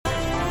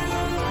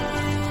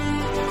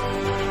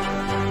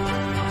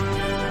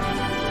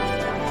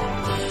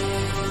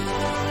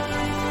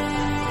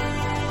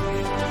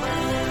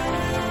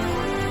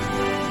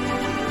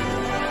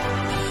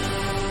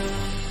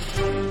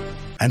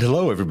And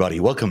hello, everybody.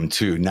 Welcome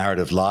to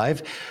Narrative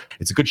Live.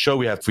 It's a good show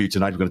we have for you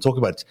tonight. We're going to talk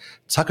about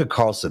Tucker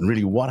Carlson,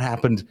 really what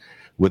happened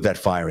with that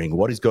firing,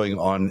 what is going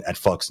on at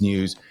Fox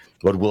News,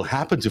 what will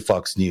happen to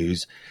Fox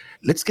News.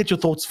 Let's get your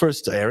thoughts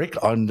first,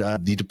 Eric, on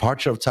the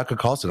departure of Tucker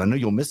Carlson. I know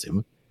you'll miss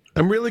him.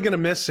 I'm really going to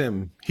miss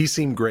him. He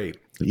seemed great.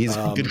 He's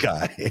a good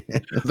guy.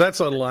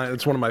 That's a line.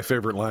 It's one of my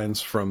favorite lines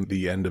from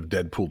the end of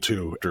Deadpool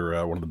 2,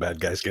 after one of the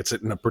bad guys gets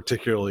it in a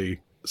particularly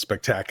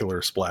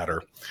spectacular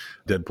splatter.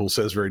 Deadpool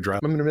says very dry,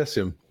 I'm going to miss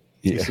him.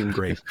 He seemed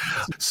great.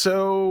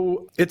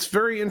 So it's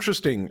very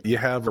interesting. You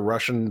have a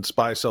Russian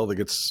spy cell that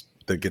gets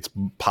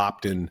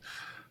popped in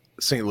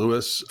St.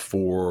 Louis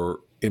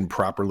for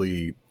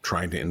improperly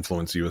trying to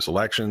influence U.S.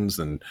 elections.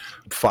 And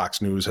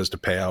Fox News has to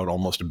pay out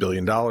almost $1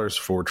 billion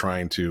for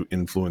trying to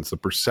influence the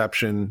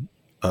perception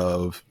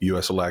of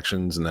U.S.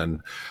 elections. And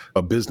then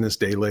a business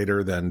day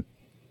later, then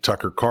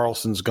Tucker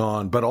Carlson's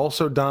gone, but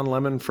also Don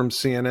Lemon from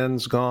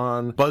CNN's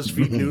gone.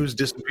 BuzzFeed News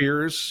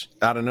disappears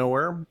out of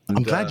nowhere.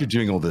 I'm glad you're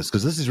doing all this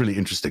because this is really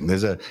interesting.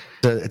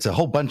 It's a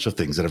whole bunch of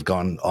things that have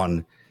gone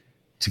on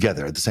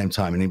together at the same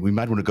time, and we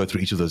might want to go through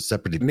each of those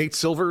separately. Nate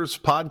Silver's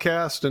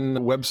podcast and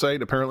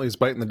website apparently is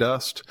biting the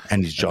dust,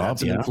 and his job,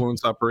 that's an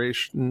influence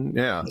operation.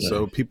 Yeah,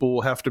 so people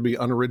will have to be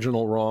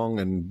unoriginal,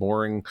 wrong, and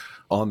boring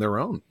on their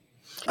own.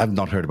 I've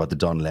not heard about the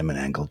Don Lemon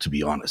angle, to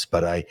be honest,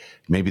 but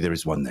maybe there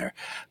is one there.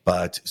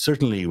 But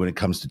certainly when it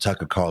comes to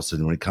Tucker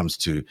Carlson, when it comes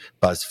to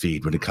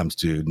BuzzFeed, when it comes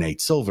to Nate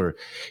Silver,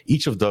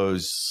 each of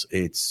those,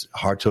 it's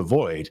hard to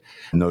avoid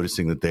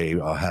noticing that they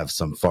have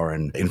some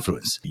foreign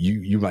influence.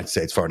 You might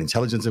say it's foreign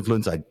intelligence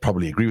influence. I'd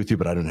probably agree with you,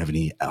 but I don't have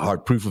any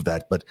hard proof of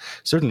that. But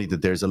certainly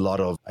that there's a lot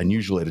of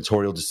unusual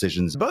editorial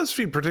decisions.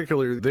 BuzzFeed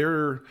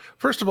particularly,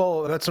 first of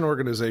all, that's an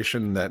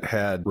organization that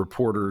had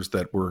reporters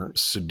that were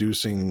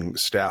seducing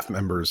staff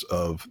members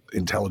of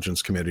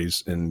intelligence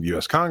committees in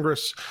U.S.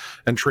 Congress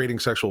and trading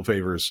sexual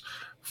favors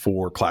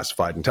for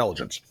classified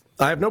intelligence.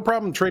 I have no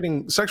problem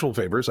trading sexual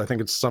favors. I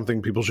think it's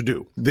something people should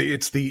do.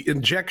 It's the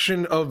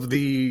injection of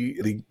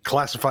the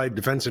classified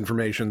defense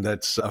information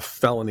that's a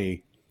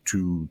felony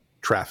to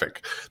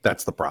traffic.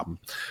 That's the problem.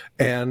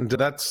 And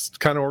that's the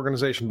kind of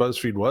organization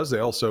BuzzFeed was. They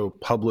also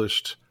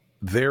published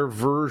their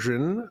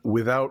version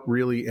without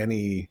really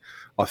any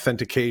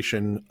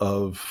authentication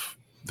of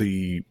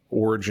the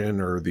origin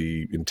or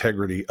the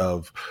integrity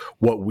of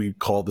what we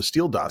call the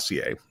Steele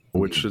dossier,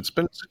 which it's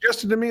been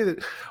suggested to me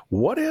that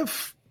what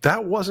if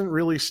that wasn't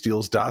really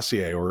Steele's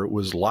dossier, or it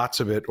was lots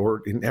of it,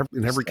 or in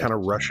every kind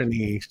of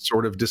Russian-y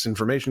sort of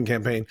disinformation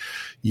campaign,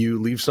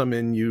 you leave some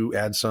in, you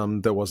add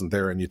some that wasn't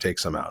there, and you take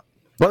some out.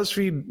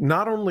 BuzzFeed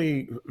not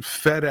only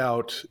fed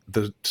out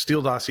the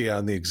Steele dossier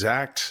on the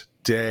exact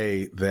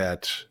day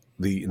that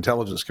the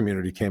intelligence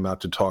community came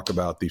out to talk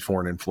about the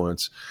foreign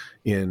influence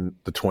in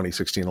the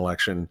 2016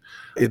 election,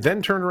 it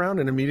then turned around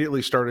and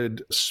immediately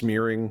started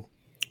smearing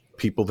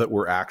people that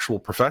were actual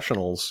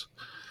professionals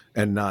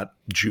and not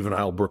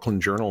juvenile Brooklyn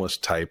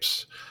journalist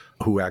types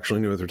who actually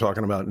knew what they're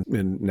talking about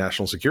in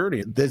national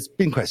security. There's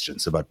been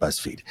questions about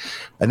BuzzFeed,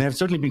 and there have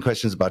certainly been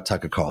questions about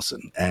Tucker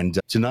Carlson. And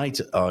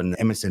tonight on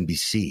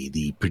MSNBC,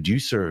 the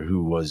producer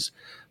who was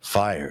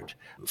fired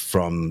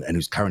from and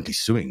who's currently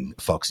suing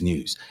Fox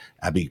News,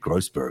 Abby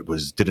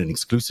Grossberg, did an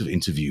exclusive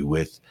interview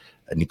with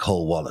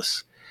Nicole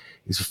Wallace.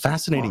 It was a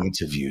fascinating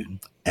interview.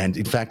 And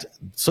in fact,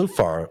 so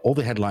far, all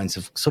the headlines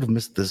have sort of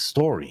missed the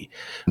story.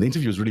 The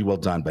interview was really well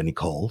done by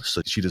Nicole,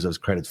 so she deserves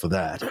credit for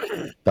that.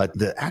 But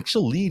the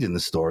actual lead in the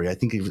story, I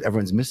think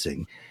everyone's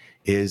missing,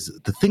 is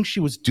the thing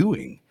she was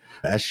doing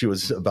as she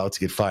was about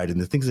to get fired.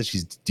 And the things that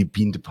she's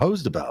been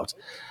deposed about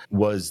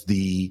was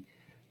the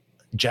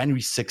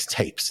January 6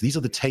 tapes. These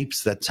are the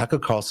tapes that Tucker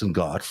Carlson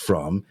got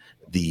from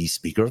the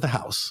Speaker of the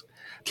House.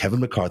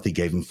 Kevin McCarthy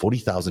gave him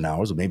 40,000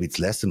 hours, or maybe it's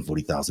less than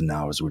 40,000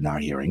 hours, we're now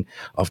hearing,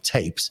 of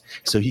tapes,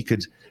 so he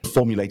could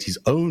formulate his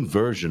own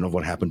version of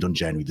what happened on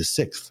January the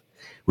 6th,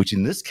 which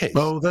in this case...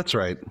 Oh, that's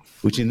right.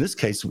 Which in this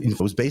case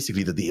was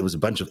basically that it was a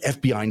bunch of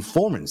FBI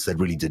informants that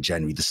really did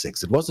January the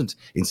 6th. It wasn't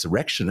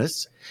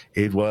insurrectionists.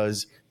 It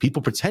was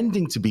people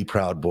pretending to be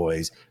Proud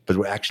Boys, but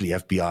were actually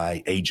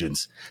FBI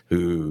agents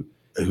who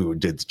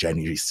did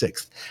January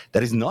 6th.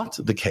 That is not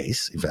the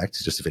case. In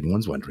fact, just if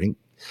anyone's wondering,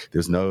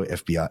 there's no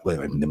FBI. Well,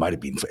 I mean, there might have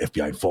been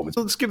FBI informants.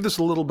 Let's give this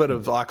a little bit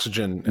of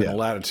oxygen and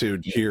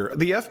latitude here.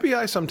 The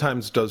FBI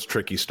sometimes does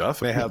tricky stuff.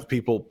 They have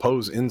people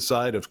pose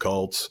inside of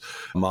cults,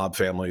 mob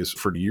families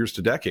for years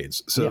to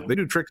decades. So they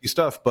do tricky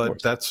stuff, but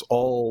that's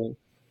all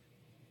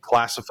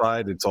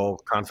classified. It's all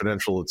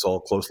confidential. It's all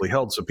closely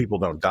held, so people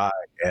don't die.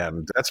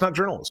 And that's not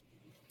journalism.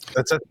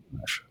 That's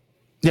espionage.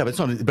 Yeah,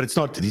 but it's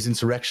not. These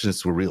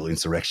insurrectionists were real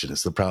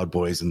insurrectionists, the Proud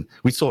Boys, and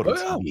we saw it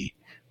on TV.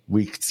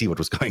 We could see what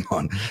was going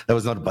on. That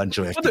was not a bunch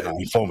of FBI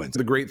informants.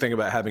 The great thing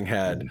about having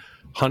had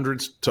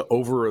hundreds to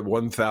over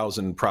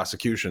 1,000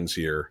 prosecutions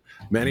here,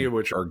 many of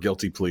which are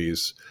guilty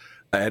pleas,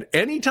 at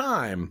any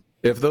time,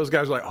 if those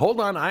guys are like, hold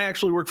on, I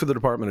actually work for the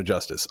Department of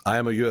Justice. I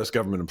am a U.S.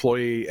 government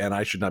employee, and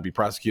I should not be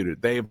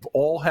prosecuted. They've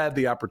all had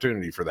the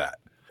opportunity for that.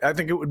 I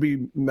think it would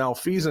be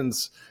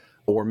malfeasance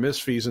or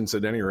misfeasance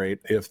at any rate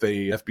if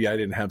the FBI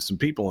didn't have some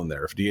people in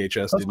there, if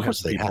DHS didn't have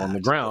some people on the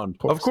ground.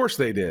 Of course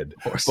they did.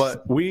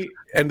 But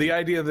the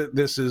idea that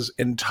this is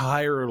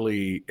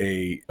entirely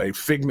a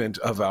figment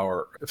of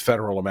our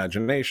federal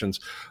imaginations,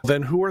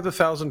 then who are the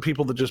 1,000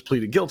 people that just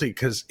pleaded guilty?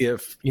 Because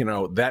if,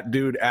 that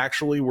dude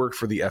actually worked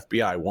for the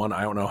FBI, one,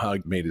 I don't know how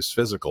he made his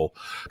physical,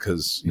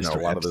 because, a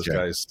lot of those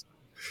guys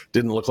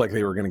didn't look like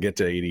they were going to get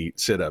to 80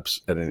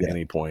 sit-ups at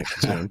any point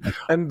soon.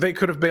 And they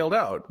could have bailed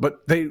out,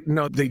 but they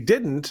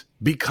didn't,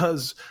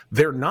 because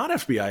they're not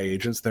FBI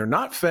agents, they're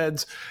not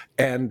feds,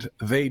 and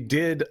they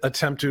did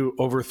attempt to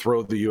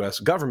overthrow the U.S.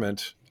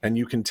 government. And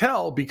you can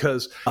tell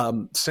because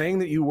saying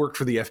that you worked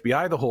for the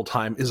FBI the whole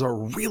time is a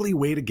really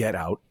way to get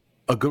out,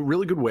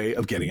 really good way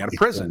of getting out of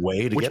prison,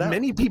 which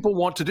many people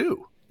want to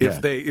do.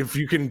 If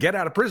you can get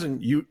out of prison,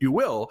 you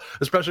will,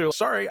 especially,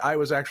 sorry, I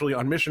was actually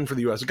on mission for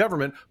the U.S.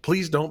 government.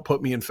 Please don't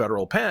put me in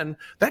federal pen.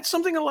 That's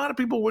something a lot of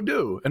people would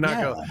do and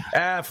not go,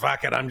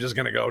 fuck it, I'm just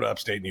going to go to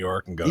upstate New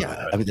York and go.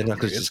 I mean, they're not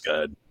going to just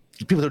good.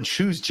 People don't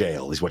choose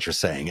jail, is what you're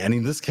saying. And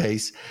in this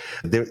case,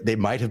 there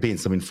might have been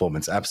some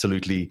informants,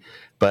 absolutely.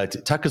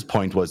 But Tucker's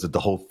point was that the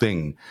whole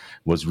thing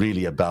was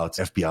really about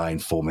FBI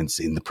informants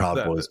in the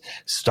Proud Boys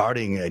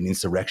starting an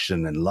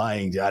insurrection and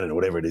lying, I don't know,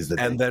 whatever it is.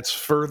 That's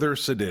further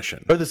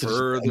sedition. This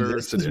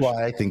is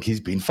why I think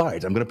he's been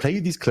fired. I'm going to play you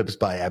these clips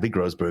by Abby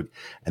Grossberg.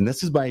 And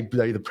this is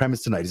the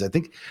premise tonight is I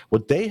think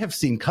what they have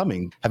seen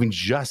coming, having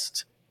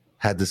just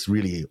had this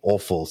really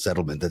awful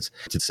settlement that's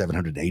to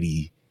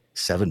 787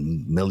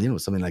 million or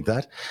something like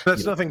that.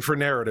 That's nothing for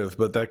narrative,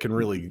 but that can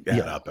really add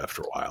up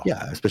after a while.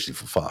 Yeah, especially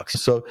for Fox.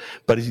 So,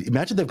 but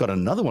imagine they've got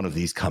another one of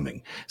these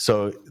coming.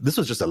 So this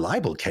was just a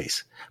libel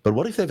case. But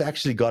what if they've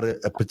actually got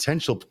a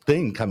potential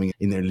thing coming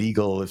in their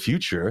legal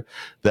future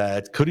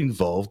that could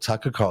involve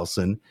Tucker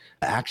Carlson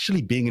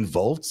actually being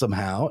involved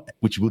somehow,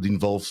 which would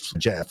involve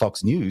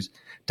Fox News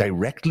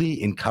directly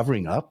in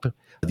covering up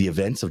the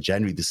events of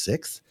January the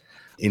 6th?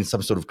 In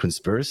some sort of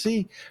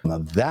conspiracy? Now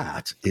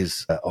that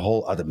is a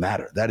whole other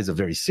matter. That is a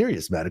very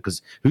serious matter,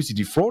 because who's he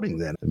defrauding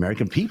then?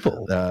 American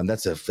people.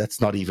 That's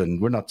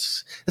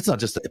not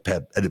just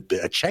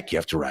a check you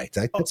have to write.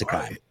 That's a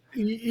crime.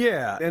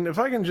 Yeah, and if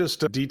I can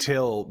just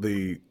detail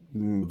the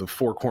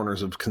four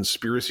corners of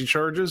conspiracy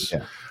charges,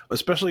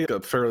 especially a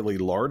fairly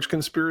large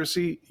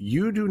conspiracy,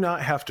 you do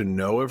not have to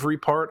know every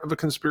part of a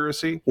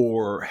conspiracy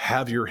or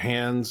have your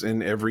hands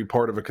in every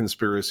part of a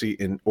conspiracy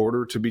in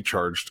order to be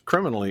charged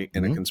criminally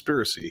in a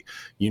conspiracy.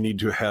 You need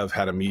to have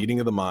had a meeting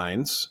of the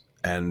minds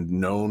and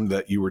known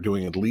that you were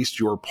doing at least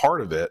your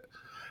part of it,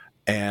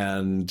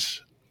 and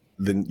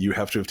then you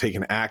have to have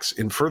taken acts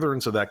in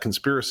furtherance of that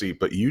conspiracy,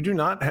 but you do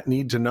not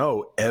need to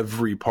know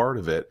every part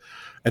of it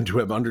and to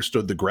have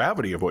understood the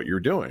gravity of what you're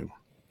doing.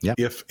 Yeah.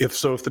 If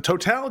the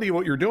totality of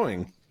what you're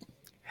doing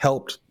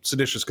helped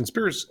seditious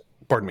conspiracy,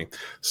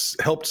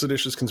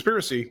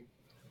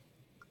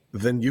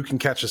 then you can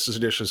catch a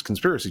seditious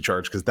conspiracy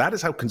charge, because that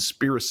is how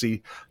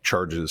conspiracy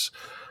charges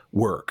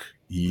work.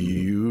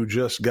 You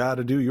just got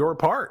to do your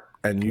part,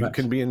 and you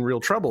can be in real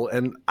trouble.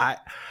 And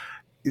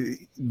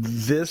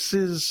this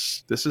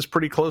is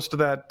pretty close to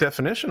that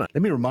definition.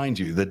 Let me remind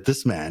you that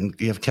this man,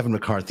 you have Kevin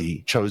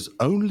McCarthy, chose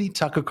only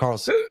Tucker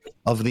Carlson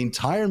of the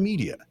entire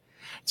media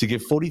to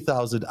give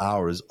 40,000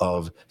 hours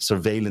of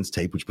surveillance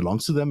tape, which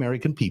belongs to the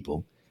American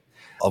people,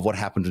 of what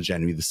happened on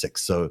January the 6th.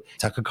 So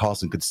Tucker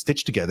Carlson could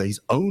stitch together his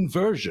own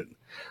version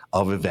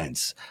of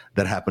events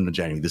that happened on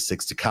January the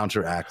 6th to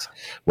counteract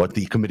what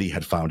the committee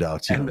had found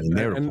out in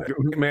their report.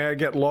 And may I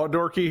get law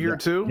dorky here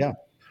too? Yeah.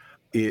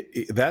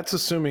 That's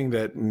assuming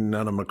that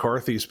none of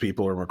McCarthy's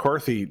people or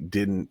McCarthy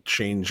didn't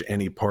change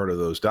any part of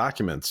those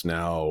documents.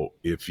 Now,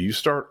 if you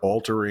start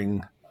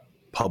altering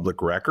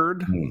public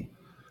record,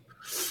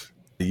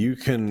 you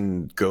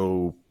can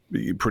go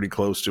pretty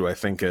close to, I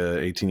think,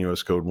 18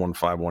 U.S. Code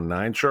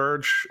 1519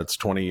 charge. That's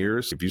 20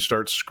 years. If you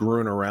start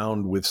screwing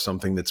around with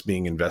something that's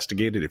being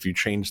investigated, if you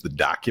change the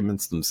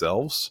documents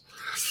themselves.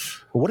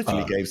 Well, what if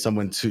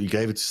you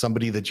gave it to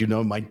somebody that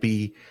might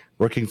be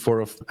working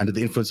for under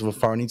the influence of a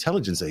foreign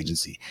intelligence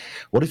agency?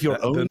 What if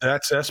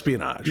that's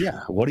espionage?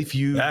 Yeah. What if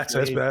you that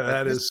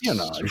is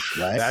espionage?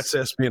 Right? That's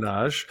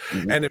espionage.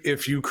 Mm-hmm. And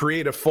if you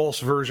create a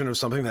false version of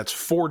something, that's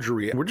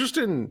forgery.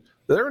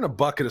 They're in a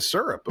bucket of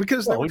syrup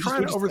because they were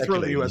trying to overthrow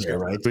the U.S.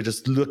 government. Right? We're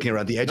just looking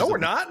around the edges. No, we're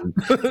not.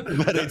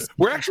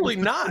 We're actually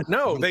not.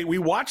 No, we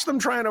watched them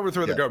try and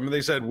overthrow the government.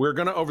 They said, we're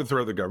going to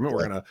overthrow the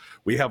government.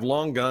 We have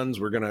long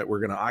guns. We're going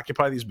to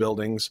occupy these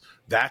buildings.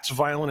 That's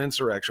violent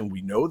insurrection.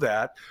 We know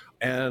that.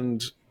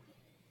 And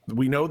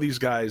we know these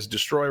guys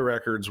destroy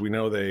records. We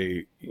know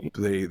they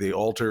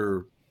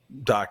alter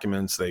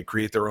documents. They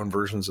create their own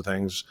versions of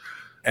things.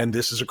 And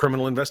this is a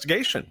criminal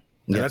investigation.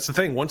 And that's the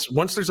thing.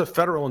 Once there's a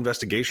federal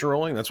investigation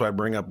rolling, that's why I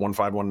bring up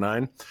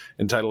 1519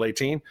 in Title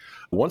 18.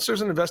 Once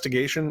there's an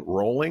investigation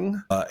rolling,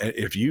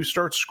 if you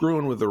start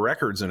screwing with the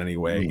records in any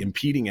way,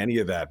 impeding any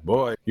of that,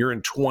 boy, you're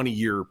in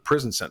 20-year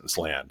prison sentence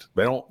land.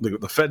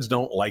 The feds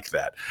don't like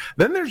that.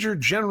 Then there's your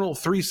general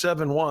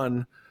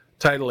 371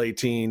 Title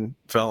 18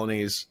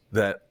 felonies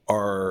that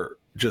are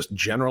just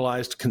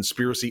generalized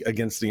conspiracy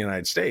against the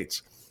United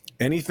States.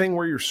 Anything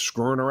where you're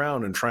screwing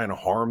around and trying to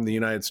harm the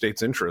United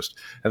States interest,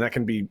 and that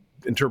can be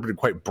interpreted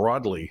quite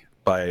broadly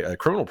by a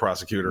criminal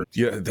prosecutor,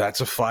 yeah,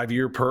 that's a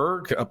 5-year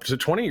per, up to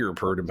 20-year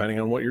per, depending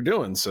on what you're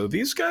doing. So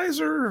these guys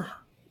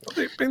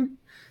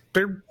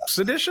they're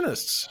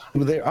seditionists.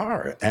 Well, they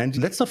are. And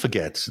let's not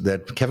forget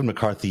that Kevin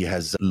McCarthy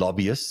has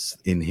lobbyists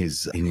in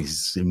his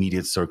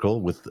immediate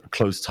circle with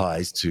close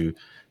ties to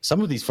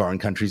some of these foreign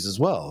countries as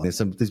well.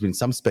 There's been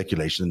some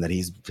speculation that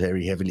he's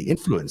very heavily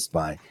influenced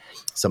by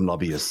some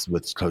lobbyists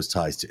with close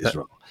ties to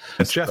Israel.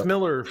 The Jeff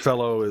Miller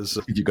fellow is...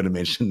 You're going to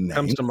mention names.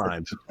 Comes to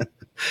mind.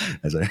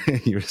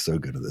 You're so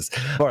good at this.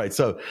 All right,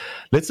 so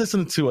let's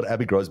listen to what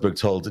Abby Grossberg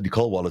told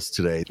Nicole Wallace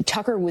today.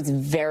 Tucker was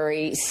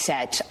very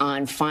set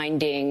on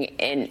finding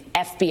an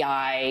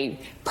FBI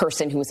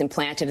person who was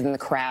implanted in the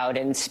crowd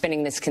and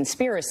spinning this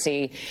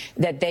conspiracy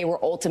that they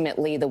were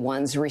ultimately the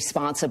ones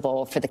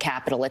responsible for the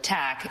Capitol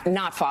attack,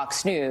 not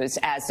Fox News,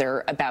 as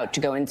they're about to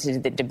go into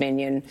the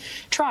Dominion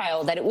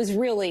trial, that it was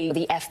really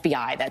the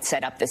FBI that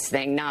set up this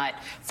thing, not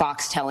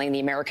Fox telling the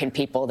American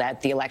people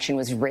that the election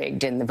was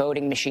rigged and the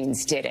voting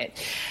machines did it.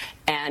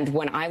 And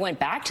when I went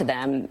back to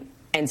them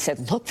and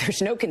said, look,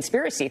 there's no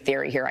conspiracy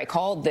theory here, I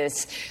called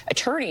this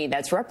attorney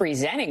that's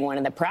representing one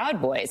of the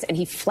Proud Boys, and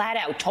he flat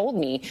out told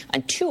me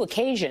on 2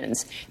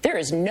 occasions, there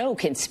is no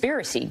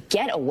conspiracy.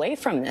 Get away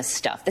from this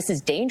stuff. This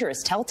is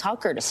dangerous. Tell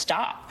Tucker to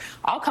stop.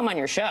 I'll come on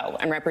your show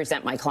and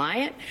represent my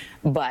client,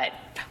 but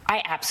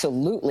I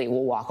absolutely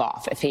will walk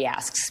off if he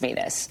asks me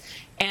this.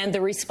 And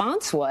the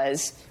response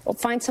was, well,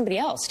 find somebody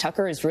else.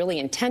 Tucker is really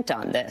intent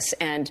on this.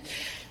 And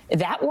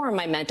that wore on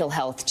my mental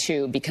health,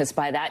 too, because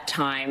by that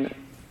time,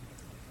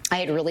 I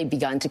had really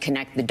begun to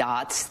connect the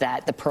dots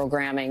that the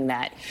programming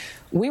that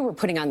we were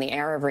putting on the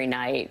air every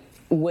night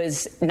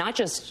was not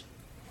just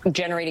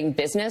generating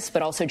business,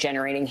 but also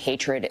generating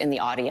hatred in the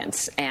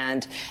audience.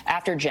 And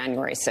after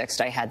January 6th,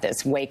 I had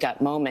this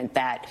wake-up moment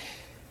that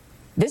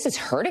this is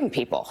hurting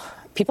people.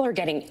 People are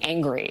getting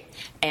angry,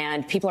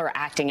 and people are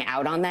acting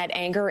out on that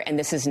anger, and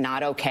this is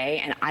not okay,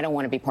 and I don't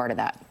want to be part of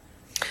that.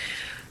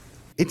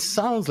 It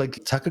sounds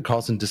like Tucker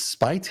Carlson,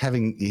 despite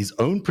having his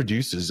own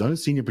producers, his own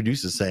senior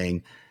producers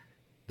saying,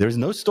 there's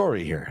no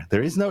story here.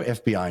 There is no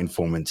FBI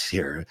informant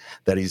here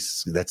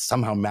that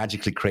somehow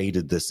magically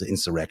created this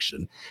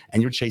insurrection,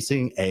 and you're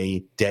chasing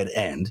a dead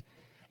end.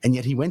 And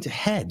yet he went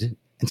ahead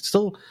and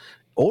still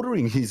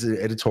ordering his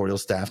editorial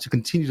staff to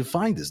continue to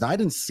find this. Now, I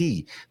didn't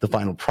see the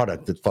final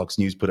product that Fox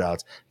News put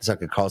out, that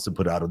Tucker Carlson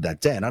put out on that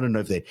day. And I don't know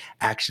if they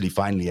actually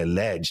finally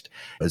alleged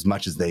as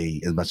much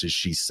as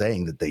she's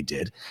saying that they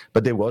did.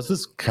 But there was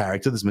this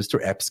character, this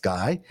Mr. Epps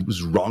guy, who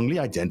was wrongly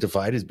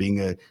identified as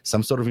being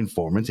some sort of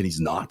informant, and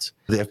he's not.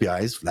 The FBI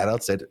has flat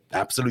out said,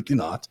 absolutely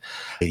not.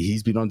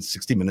 He's been on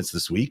 60 Minutes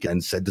this week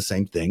and said the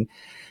same thing.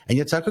 And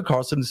yet Tucker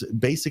Carlson's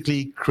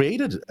basically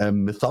created a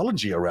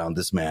mythology around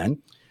this man,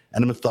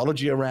 and a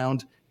mythology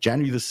around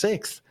January the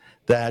 6th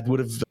that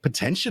would have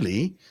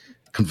potentially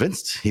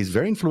convinced his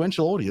very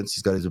influential audience.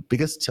 He's got his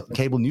biggest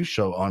cable news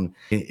show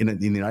in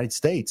the United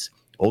States.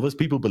 All those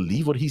people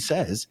believe what he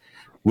says,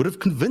 would have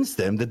convinced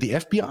them that the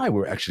FBI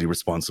were actually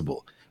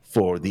responsible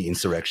for the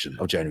insurrection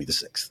of January the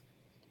 6th.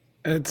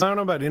 It's not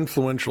about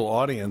influential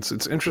audience.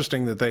 It's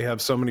interesting that they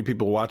have so many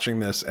people watching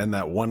this, and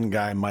that one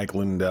guy, Mike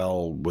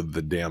Lindell, with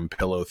the damn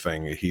pillow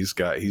thing, he's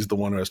the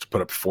one who has to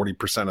put up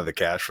 40% of the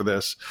cash for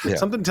this. Yeah.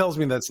 Something tells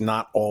me that's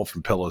not all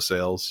from pillow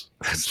sales.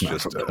 It's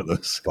just a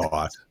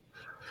thought.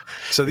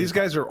 So these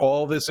guys are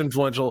all this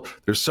influential.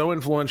 They're so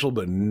influential,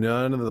 but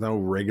no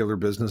regular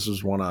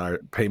businesses want to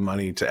pay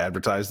money to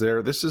advertise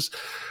there.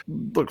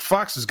 Look,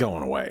 Fox is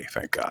going away,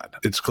 thank God.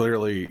 It's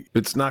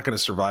not going to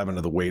survive under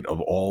the weight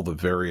of all the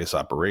various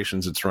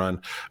operations it's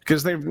run,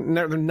 because they're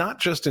not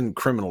just in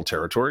criminal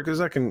territory, because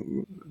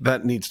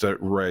that needs to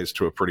rise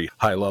to a pretty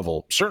high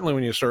level. Certainly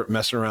when you start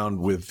messing around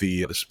with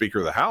the Speaker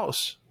of the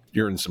House,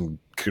 you're in some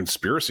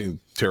conspiracy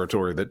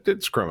territory that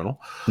it's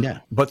criminal. Yeah.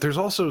 But there's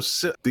also,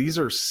 these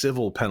are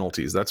civil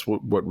penalties. That's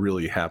what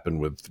really happened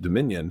with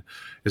Dominion,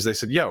 is they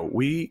said,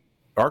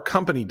 our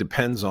company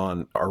depends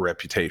on our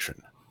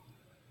reputation.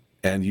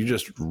 And you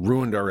just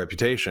ruined our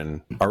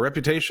reputation. Our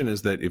reputation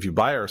is that if you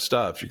buy our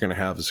stuff, you're going to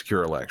have a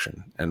secure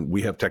election. And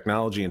we have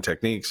technology and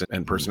techniques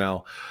and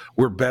personnel.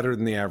 We're better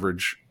than the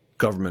average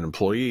government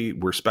employee.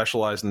 We're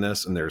specialized in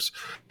this, and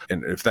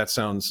if that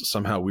sounds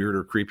somehow weird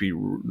or creepy,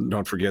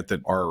 don't forget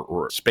that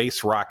our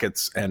space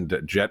rockets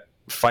and jet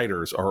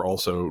fighters are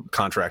also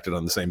contracted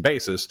on the same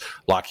basis.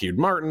 Lockheed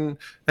Martin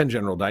and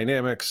General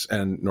Dynamics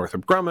and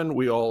Northrop Grumman,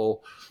 we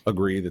all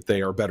agree that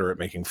they are better at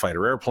making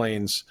fighter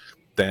airplanes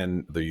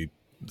than the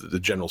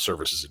General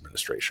Services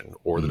Administration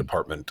or the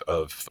Department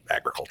of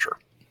Agriculture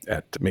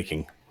at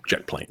making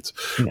jet planes,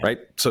 right?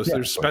 So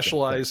there's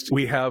specialized,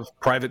 we have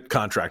private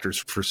contractors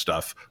for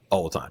stuff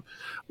all the time.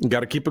 You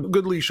got to keep a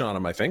good leash on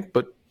them, I think,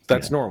 but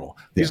that's normal.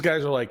 These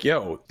guys are like,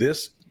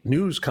 this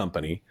news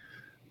company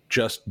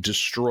just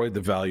destroyed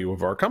the value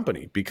of our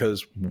company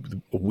because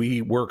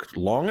we worked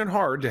long and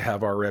hard to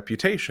have our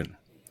reputation.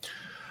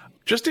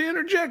 just to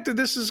interject,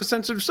 this is a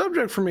sensitive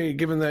subject for me,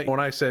 given that when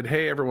I said,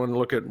 hey, everyone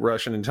look at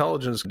Russian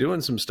intelligence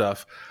doing some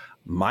stuff,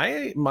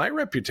 my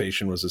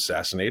reputation was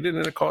assassinated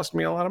and it cost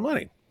me a lot of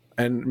money.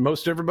 And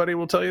most everybody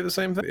will tell you the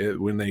same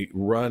thing. When they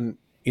run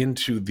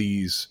into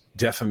these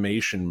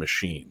defamation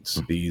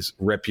machines, these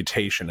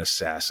reputation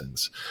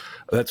assassins,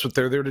 that's what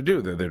they're there to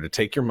do. They're there to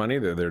take your money.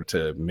 They're there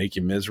to make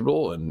you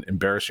miserable and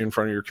embarrass you in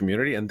front of your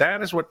community. And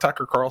that is what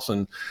Tucker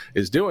Carlson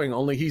is doing,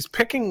 only he's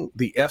picking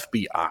the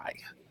FBI.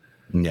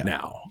 Yeah.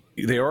 Now,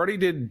 they already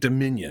did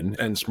Dominion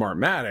and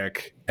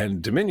Smartmatic,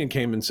 and Dominion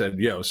came and said,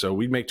 so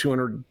we make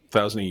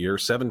 $200,000 a year,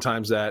 7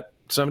 times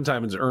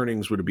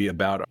earnings would be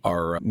about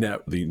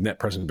the net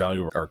present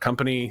value of our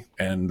company,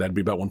 and that'd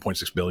be about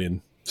 $1.6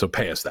 billion. So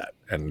pay us that.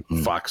 And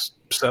Fox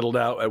settled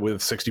out with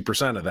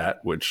 60% of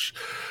that, which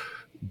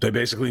they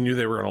basically knew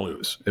they were going to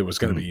lose. It was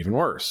going to be even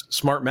worse.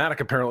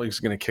 Smartmatic apparently is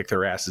going to kick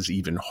their asses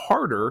even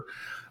harder.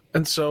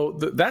 And so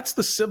that's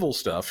the civil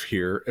stuff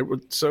here.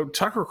 So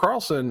Tucker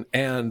Carlson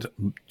and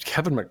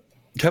Kevin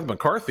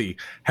McCarthy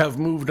have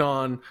moved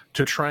on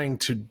to trying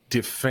to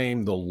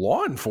defame the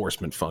law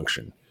enforcement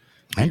function.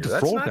 And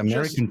defraud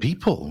American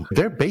people.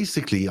 They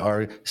basically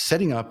are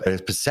setting up a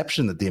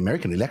perception that the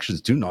American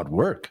elections do not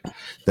work,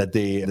 that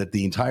the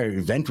entire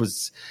event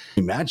was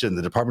imagined.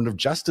 The Department of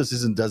Justice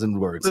doesn't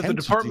work. The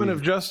Department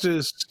of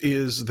Justice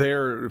is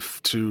there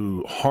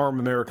to harm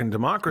American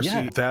democracy.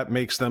 Yeah. That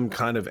makes them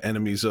kind of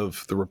enemies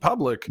of the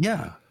Republic.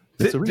 Yeah.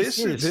 This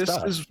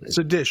is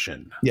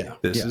sedition. Yeah.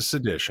 This is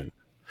sedition.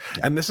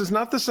 Yeah. And this is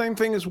not the same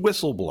thing as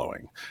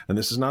whistleblowing. And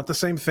this is not the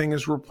same thing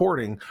as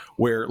reporting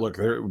where, look,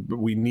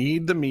 we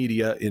need the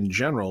media in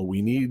general.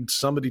 We need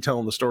somebody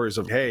telling the stories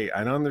of, hey,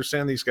 I don't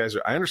understand these guys.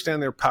 I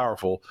understand they're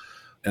powerful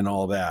and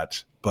all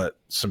that. But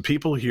some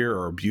people here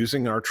are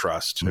abusing our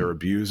trust. They're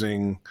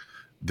abusing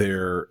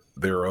their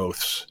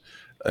oaths.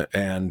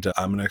 And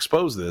I'm going to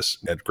expose this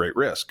at great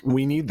risk.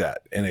 We need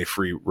that in a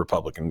free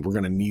republic. And we're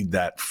going to need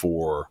that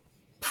for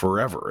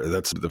forever.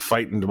 That's the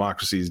fight in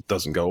democracy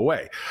doesn't go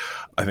away.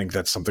 I think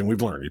that's something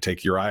we've learned. You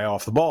take your eye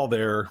off the ball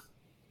there,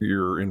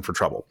 you're in for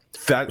trouble.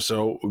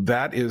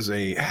 That is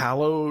a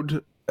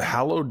hallowed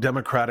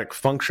democratic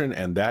function,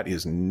 and that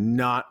is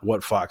not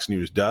what Fox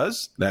News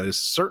does. That is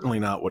certainly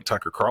not what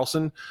Tucker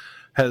Carlson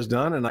has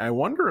done. And I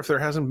wonder if there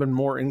hasn't been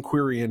more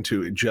inquiry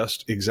into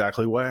just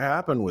exactly what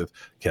happened with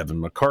Kevin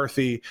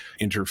McCarthy,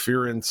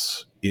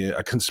 interference,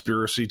 a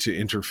conspiracy to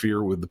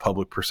interfere with the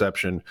public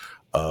perception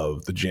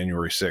of the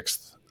January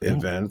 6th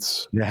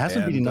events. There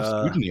hasn't been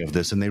enough scrutiny of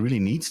this, and there really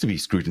needs to be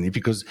scrutiny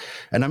because,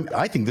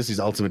 I think this is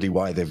ultimately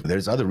why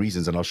there's other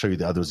reasons, and I'll show you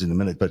the others in a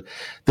minute, but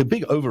the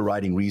big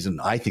overriding reason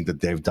I think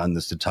that they've done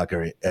this to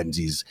Tucker and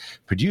his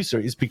producer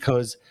is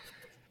because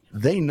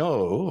they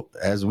know,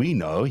 as we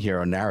know here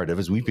on Narrative,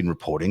 as we've been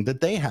reporting,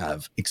 that they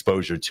have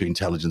exposure to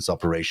intelligence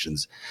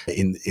operations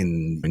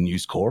in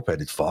News Corp at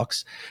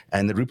Fox,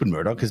 and that Rupert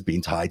Murdoch has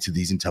been tied to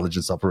these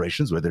intelligence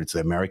operations, whether it's the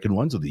American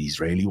ones or the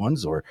Israeli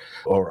ones or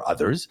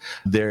others.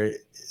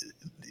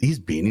 He's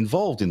been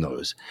involved in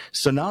those.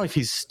 So now if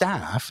his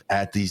staff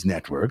at these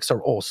networks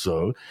are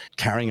also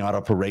carrying out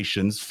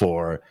operations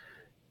for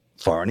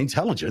foreign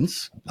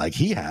intelligence, like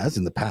he has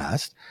in the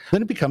past,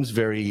 then it becomes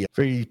very,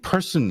 very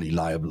personally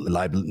liable,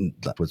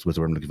 what's the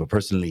word I'm looking for,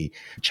 personally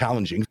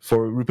challenging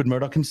for Rupert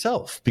Murdoch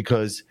himself,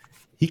 because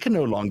he can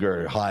no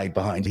longer hide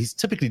behind. He's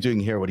typically doing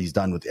here what he's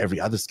done with every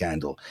other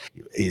scandal,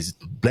 is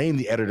blame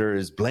the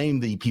editors, blame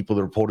the people,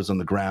 the reporters on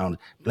the ground,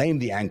 blame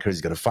the anchors.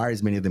 He's got to fire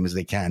as many of them as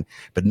they can,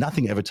 but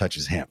nothing ever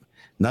touches him.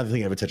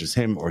 Nothing ever touches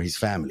him or his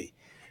family.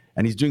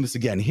 And he's doing this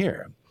again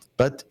here.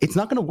 But it's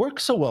not going to work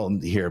so well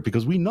here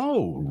because we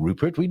know,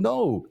 Rupert, we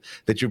know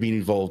that you're being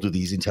involved with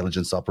these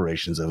intelligence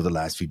operations over the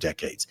last few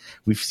decades.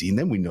 We've seen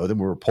them. We know them.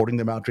 We're reporting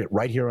them out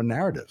right here on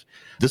Narrative.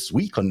 This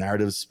week on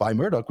Narrative's Spy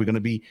Murdoch, we're going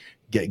to be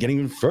getting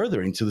even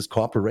further into this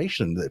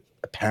cooperation, the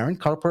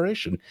apparent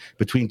cooperation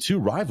between two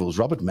rivals,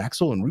 Robert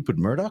Maxwell and Rupert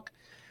Murdoch.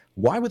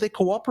 Why were they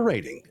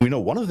cooperating? We know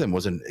one of them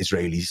was an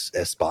Israeli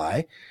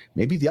spy.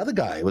 Maybe the other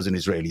guy was an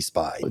Israeli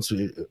spy.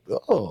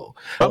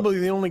 Probably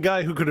the only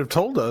guy who could have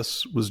told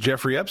us was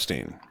Jeffrey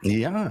Epstein.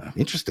 Yeah,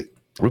 interesting.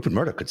 Rupert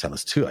Murdoch could tell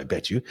us too, I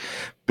bet you.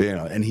 But,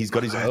 and he's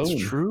got his own.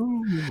 That's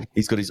true.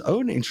 He's got his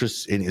own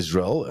interests in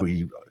Israel.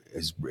 He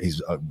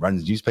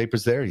runs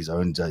newspapers there. He's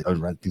owned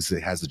things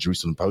that has the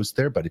Jerusalem Post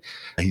there. But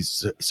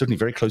he's certainly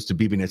very close to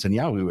Bibi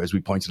Netanyahu, as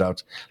we pointed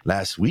out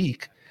last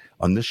week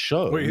on this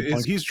show. Wait,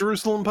 he's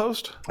Jerusalem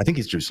Post? I think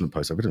he's Jerusalem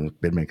Post. I better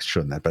make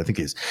sure on that, but I think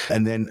he is.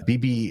 And then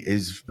Bibi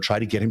is trying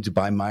to get him to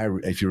buy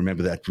Meyer. If you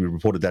remember that, we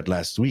reported that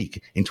last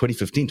week. In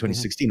 2015,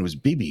 2016, it was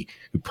Bibi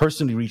who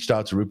personally reached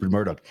out to Rupert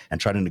Murdoch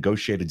and tried to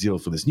negotiate a deal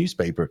for this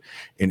newspaper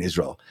in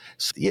Israel.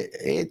 So,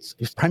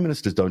 prime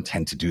ministers don't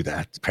tend to do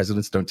that.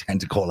 Presidents don't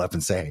tend to call up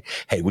and say,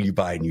 hey, will you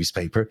buy a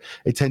newspaper?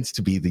 It tends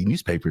to be the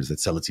newspapers that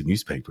sell it to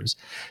newspapers.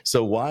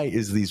 So why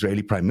is the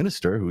Israeli prime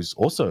minister, who's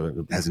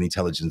also has an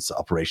intelligence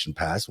operation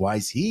pass, why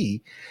is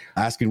he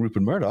asking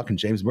Rupert Murdoch and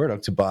James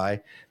Murdoch to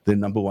buy the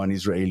 #1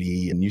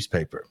 Israeli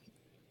newspaper?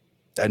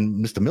 And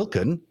Mr.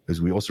 Milken,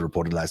 as we also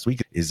reported last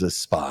week, is a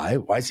spy.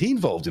 Why is he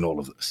involved in all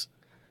of this?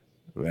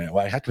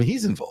 Why? How come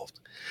he's involved?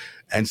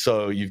 And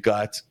so you've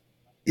got,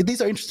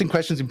 these are interesting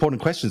questions,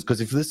 important questions,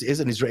 because if this is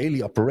an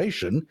Israeli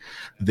operation,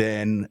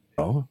 then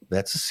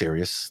that's a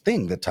serious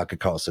thing that Tucker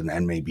Carlson,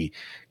 and maybe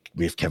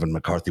if Kevin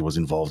McCarthy was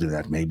involved in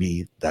that,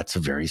 maybe that's a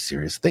very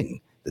serious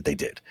thing that they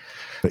did.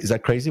 Is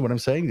that crazy what I'm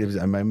saying?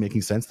 Am I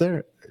making sense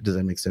there? Does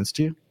that make sense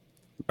to you?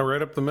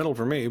 Right up the middle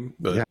for me.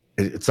 But yeah.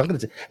 It's not going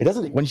to. It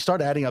doesn't. When you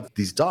start adding up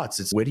these dots,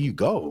 it's where do you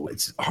go?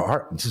 It's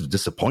hard. It's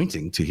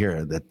disappointing to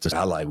hear that the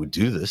ally would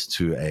do this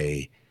to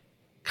a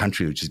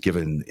country which has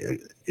given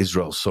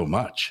Israel so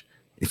much.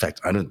 In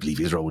fact, I don't believe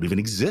Israel would even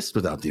exist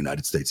without the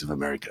United States of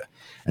America.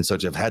 And so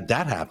to have had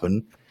that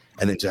happen,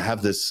 and then to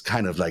have this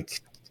kind of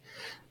like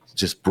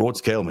just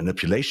broad-scale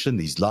manipulation,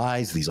 these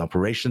lies, these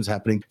operations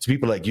happening to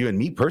people like you and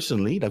me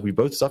personally, like we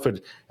both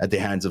suffered at the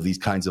hands of these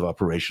kinds of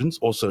operations,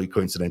 also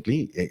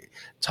coincidentally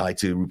tied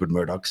to Rupert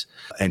Murdoch's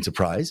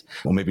enterprise,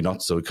 or maybe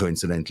not so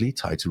coincidentally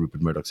tied to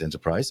Rupert Murdoch's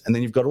enterprise. And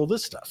then you've got all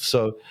this stuff.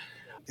 So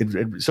it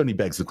certainly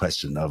begs the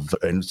question of,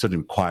 and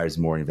certainly requires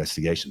more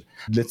investigation.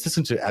 Let's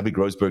listen to Abby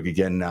Grossberg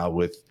again now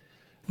with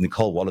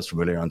Nicole Wallace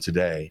from earlier on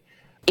today.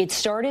 It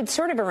started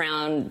sort of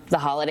around the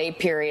holiday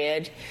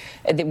period.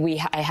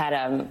 I had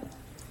a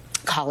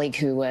colleague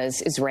who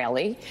was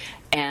Israeli,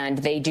 and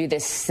they do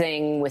this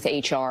thing with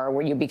HR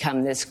where you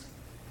become this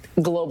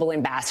global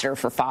ambassador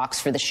for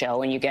Fox for the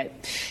show, and you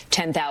get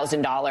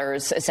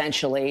 $10,000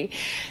 essentially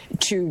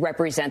to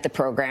represent the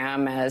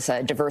program as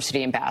a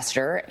diversity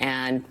ambassador,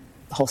 and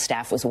the whole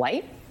staff was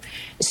white.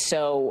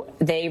 So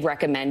they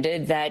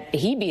recommended that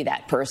he be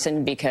that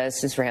person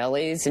because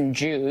Israelis and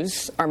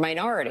Jews are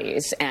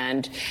minorities.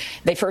 And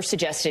they first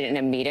suggested it in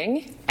a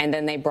meeting, and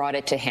then they brought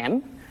it to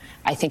him.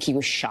 I think he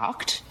was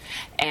shocked.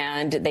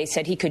 And they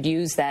said he could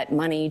use that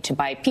money to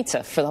buy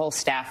pizza for the whole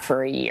staff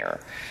for a year.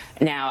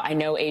 Now, I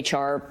know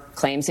HR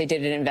claims they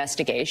did an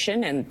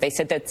investigation, and they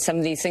said that some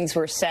of these things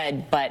were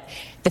said, but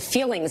the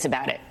feelings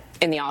about it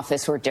in the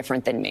office were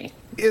different than me.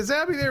 Is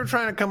Abby there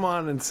trying to come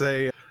on and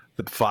say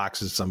that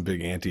Fox is some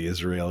big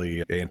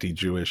anti-Israeli,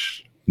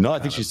 anti-Jewish? No, I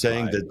think she's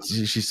saying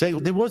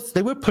that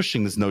they were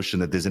pushing this notion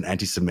that there's an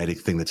anti-Semitic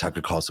thing that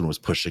Tucker Carlson was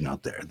pushing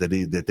out there,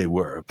 that they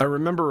were. I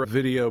remember a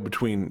video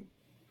between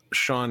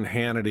Sean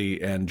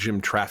Hannity and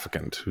Jim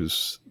Traficant,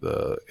 who's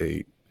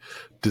a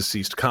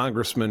deceased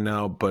congressman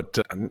now, but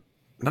I'm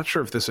not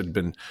sure if this had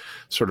been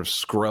sort of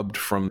scrubbed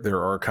from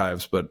their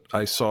archives, but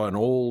I saw an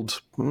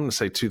old, I'm going to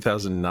say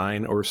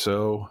 2009 or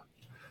so,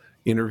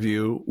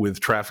 interview with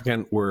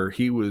Traficant where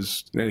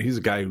he's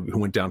a guy who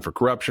went down for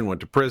corruption,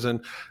 went to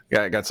prison,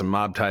 got some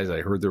mob ties.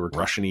 I heard there were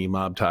Russian-y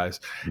mob ties.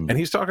 Mm-hmm. And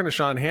he's talking to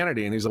Sean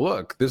Hannity, and he's like,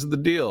 look, this is the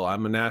deal.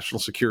 I'm a national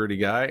security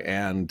guy,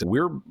 and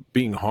we're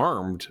being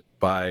harmed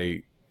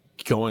by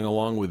going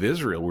along with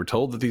Israel. We're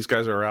told that these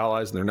guys are our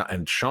allies, and they're not.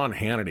 And Sean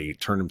Hannity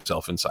turned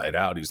himself inside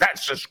out.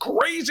 That's just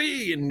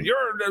crazy. And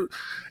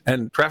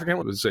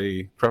Traficant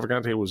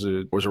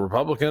was a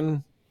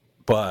Republican,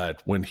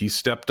 but when he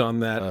stepped on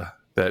that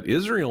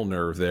Israel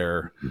nerve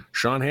there,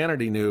 Sean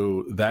Hannity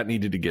knew that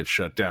needed to get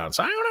shut down.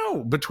 So I don't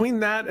know,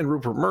 between that and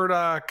Rupert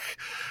Murdoch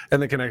and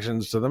the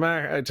connections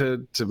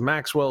to to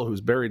Maxwell,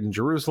 who's buried in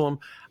Jerusalem,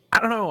 I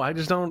don't know. I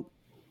just don't.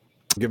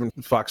 Given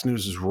Fox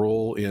News'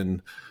 role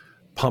in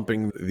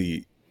pumping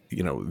the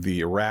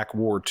Iraq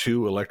War II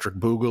electric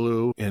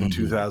boogaloo in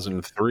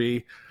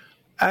 2003,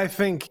 I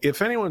think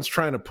if anyone's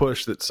trying to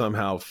push that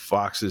somehow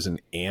Fox is an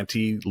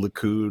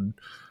anti-Likud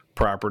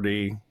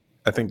property,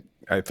 I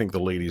think the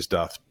ladies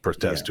doth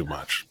protest too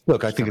much.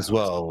 Look, I think as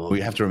well, we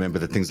have to remember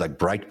that things like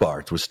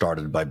Breitbart was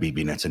started by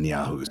Bibi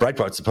Netanyahu.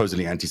 Breitbart's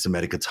supposedly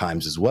anti-Semitic at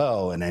times as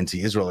well, and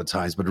anti-Israel at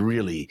times, but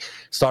really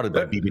started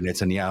by Bibi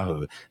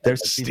Netanyahu.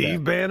 There's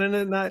Steve Bannon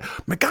and that.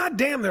 But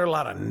goddamn, there are a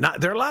lot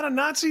of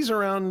Nazis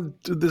around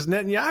this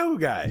Netanyahu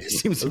guy. It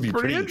seems to be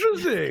pretty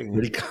interesting.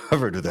 Pretty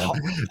covered with them.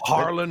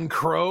 Harlan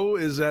Crow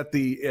is at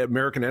the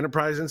American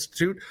Enterprise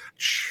Institute,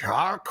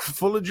 chock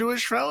full of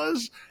Jewish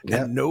fellas,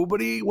 and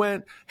nobody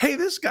went, hey,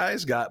 this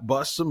guy's got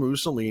busts of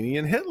Mussolini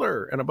and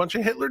Hitler and a bunch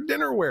of Hitler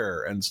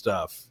dinnerware and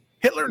stuff.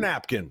 Hitler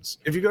napkins.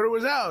 If you go to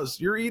his house,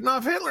 you're eating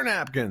off Hitler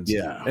napkins.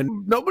 Yeah.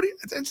 And nobody,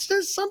 it's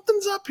just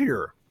something's up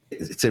here.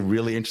 It's a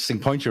really interesting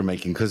point you're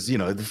making because,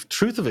 the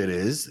truth of it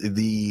is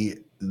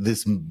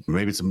this,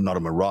 maybe it's not a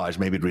mirage,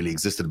 maybe it really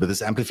existed, but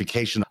this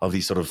amplification of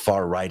these sort of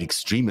far-right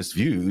extremist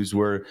views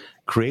were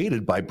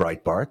created by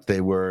Breitbart.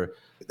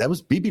 That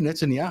was Bibi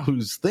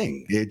Netanyahu's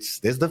thing.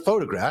 There's the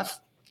photograph.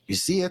 You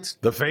see it.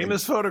 The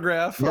famous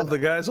photograph of the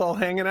guys all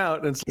hanging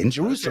out in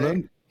Jerusalem.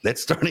 Okay.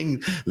 Let's start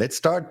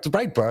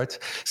Breitbart.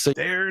 So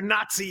they're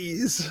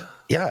Nazis.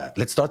 Yeah,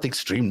 let's start the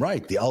extreme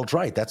right, the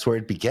alt-right. That's where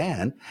it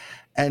began.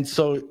 And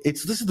so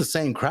this is the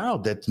same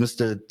crowd that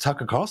Mr.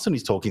 Tucker Carlson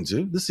is talking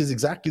to. This is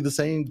exactly the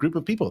same group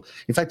of people.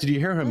 In fact, did you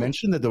hear her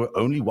mention that there were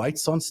only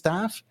whites on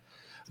staff?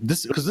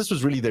 Because this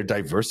was really their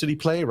diversity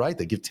play, right?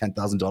 They give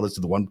 $10,000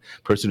 to the one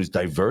person who's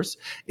diverse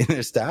in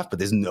their staff, but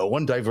there's no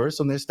one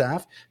diverse on their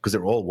staff because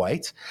they're all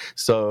white.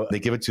 So they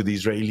give it to the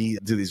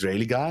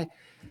Israeli guy.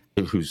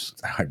 I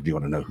really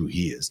want to know who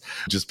he is,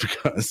 just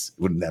because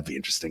wouldn't that be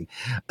interesting?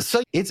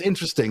 So it's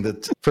interesting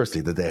that,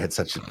 firstly, that they had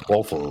such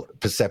awful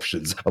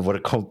perceptions of what a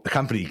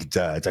company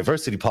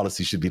diversity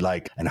policy should be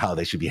like and how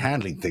they should be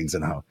handling things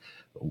and how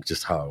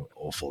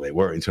awful they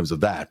were in terms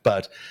of that.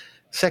 But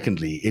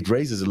secondly, it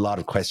raises a lot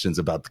of questions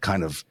about the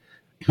kind of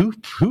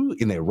who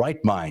in their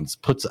right minds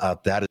puts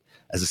out that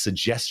as a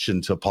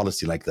suggestion to a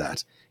policy like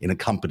that in a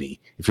company.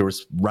 If you're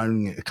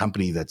running a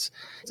company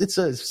it's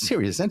a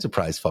serious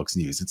enterprise, Fox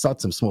News. It's not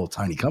some small,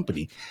 tiny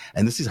company.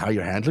 And this is how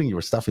you're handling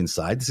your stuff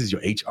inside. This is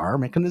your HR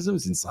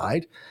mechanisms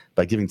inside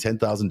by giving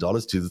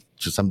 $10,000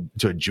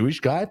 to a Jewish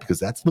guy because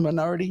that's the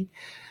minority.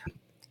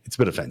 It's a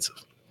bit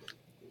offensive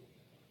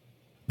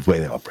the way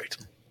they operate.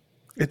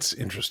 It's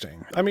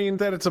interesting. I mean,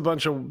 that it's a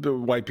bunch of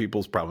white people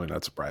is probably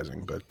not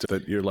surprising, but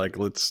that you're like,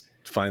 let's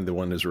find the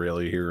one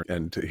Israeli here,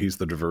 and he's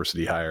the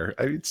diversity hire.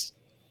 I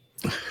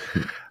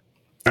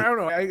don't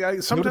know. I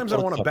sometimes I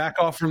want to back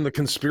off from the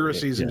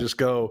conspiracies and just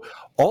go,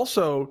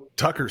 also,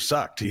 Tucker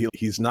sucked.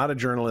 He's not a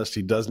journalist.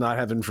 He does not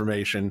have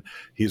information.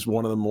 He's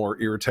one of the more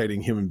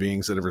irritating human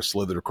beings that ever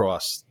slithered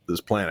across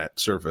this planet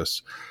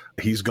surface.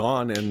 He's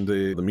gone, and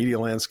the media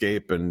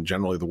landscape and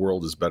generally the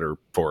world is better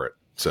for it.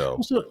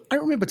 So I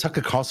remember Tucker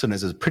Carlson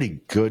as a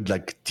pretty good,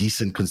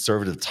 decent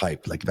conservative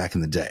type, back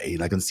in the day,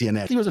 on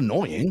CNN. He was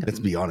annoying, let's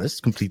be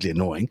honest, completely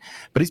annoying,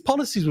 but his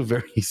policies were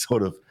very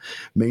sort of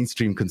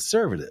mainstream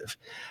conservative.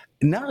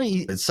 Now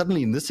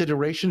suddenly in this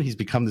iteration, he's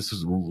become this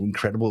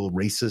incredible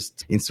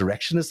racist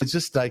insurrectionist. It's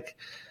just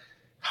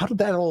how did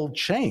that all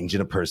change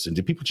in a person?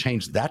 Did people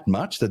change that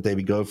much that they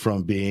would go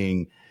from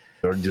being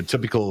your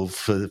typical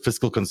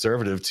fiscal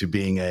conservative to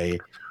being a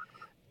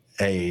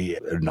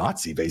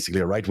Nazi,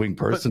 basically, a right-wing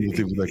person?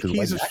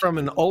 He's from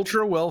an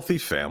ultra-wealthy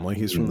family.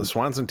 He's from the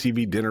Swanson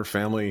TV dinner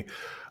family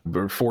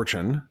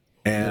fortune,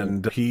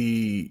 and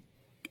he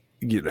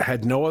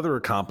had no other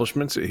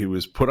accomplishments. He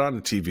was put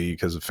on TV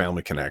because of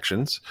family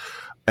connections,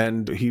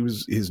 and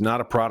he's not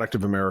a product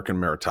of American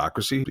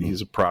meritocracy.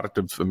 He's a product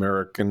of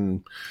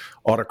American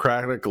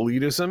autocratic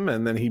elitism,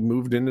 and then he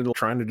moved into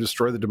trying to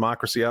destroy the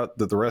democracy out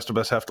that the rest of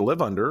us have to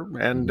live under,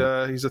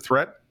 and he's a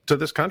threat to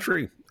this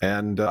country.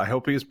 And I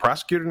hope he is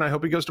prosecuted, and I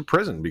hope he goes to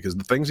prison, because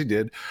the things he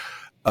did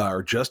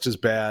are just as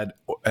bad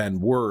and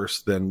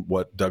worse than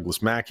what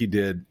Douglas Mackey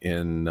did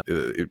in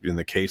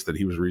the case that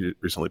he was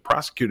recently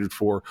prosecuted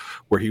for,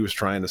 where he was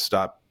trying to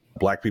stop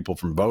Black people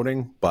from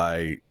voting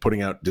by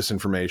putting out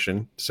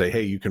disinformation, say,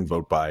 hey, you can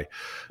vote by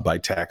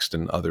text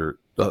and other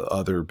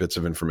bits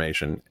of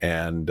information.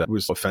 And it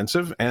was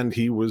offensive. And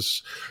he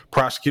was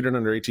prosecuted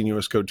under 18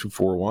 U.S. Code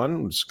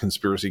 241, which is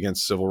conspiracy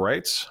against civil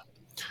rights.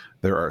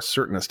 There are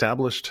certain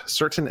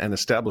and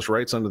established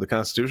rights under the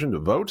Constitution to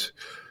vote,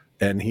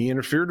 and he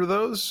interfered with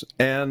those.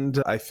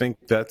 And I think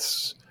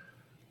that's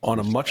on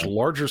a much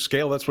larger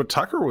scale. That's what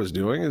Tucker was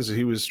doing, is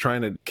he was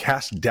trying to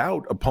cast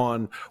doubt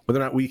upon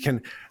whether or not we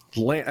can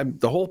land.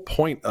 The whole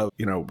point of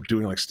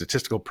doing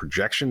statistical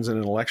projections in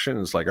an election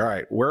is all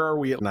right, where are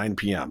we at 9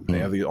 p.m.? They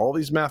have all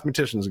these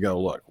mathematicians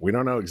go, look, we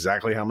don't know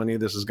exactly how many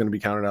of this is going to be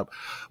counted up,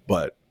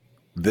 but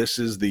this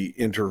is the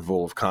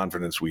interval of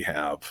confidence we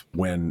have.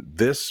 When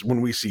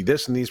we see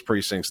this in these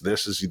precincts,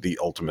 this is the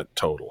ultimate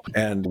total.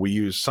 And we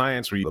use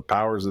science, we use the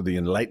powers of the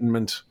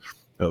Enlightenment,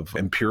 of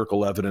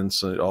empirical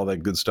evidence, all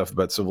that good stuff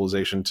about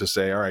civilization to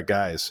say, all right,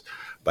 guys,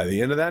 by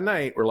the end of that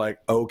night, we're like,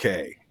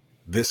 okay,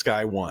 this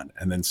guy won.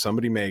 And then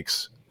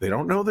they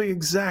don't know the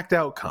exact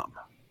outcome,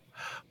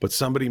 but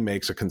somebody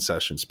makes a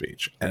concession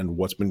speech. And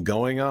what's been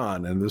going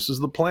on, and this is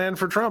the plan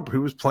for Trump,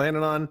 who was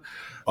planning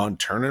on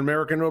turning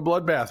America into a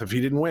bloodbath if he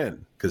didn't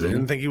win, because they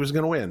didn't think he was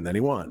going to win. Then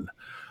he won.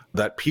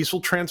 That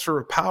peaceful transfer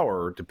of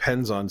power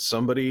depends on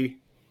somebody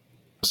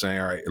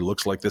saying, all right, it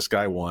looks like this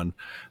guy won.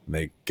 And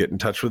they get in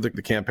touch with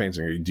the campaigns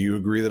and say, do you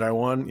agree that I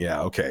won?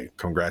 Yeah, okay,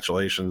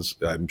 congratulations.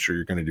 I'm sure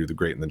you're going to do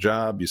great in the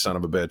job, you son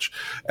of a bitch.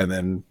 And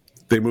then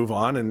they move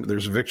on, and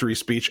there's a victory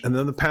speech, and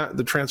then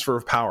the transfer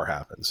of power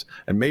happens.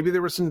 And maybe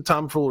there was some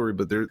tomfoolery,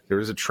 but there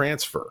is a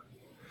transfer.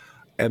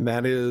 And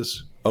that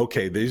is,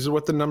 okay, these are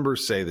what the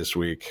numbers say this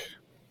week,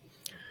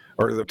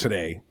 or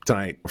tonight,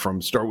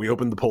 we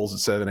opened the polls at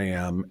 7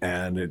 a.m.,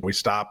 and we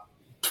stop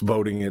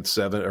voting at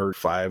 7 or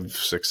 5,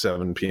 6,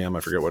 7 p.m. I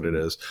forget what it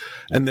is.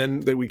 And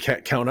then we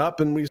count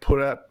up, and we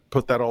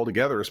put that all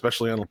together,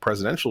 especially on a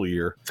presidential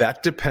year.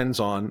 That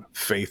depends on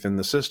faith in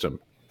the system.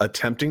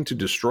 Attempting to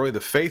destroy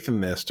the faith in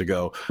this, to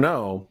go,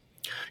 no,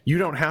 you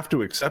don't have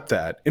to accept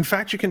that. In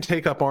fact, you can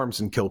take up arms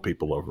and kill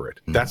people over it.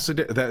 That's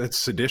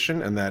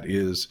sedition, and that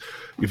is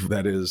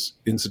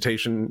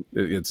incitation.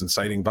 It's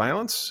inciting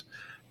violence.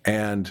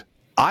 And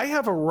I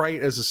have a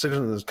right as a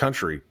citizen of this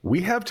country.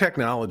 We have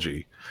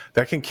technology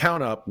that can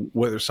count up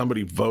whether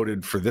somebody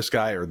voted for this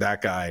guy or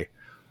that guy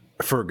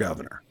for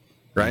governor,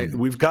 right?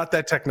 We've got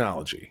that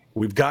technology.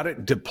 We've got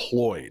it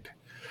deployed.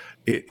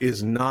 It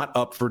is not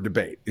up for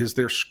debate. Is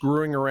there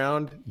screwing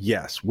around?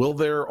 Yes. Will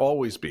there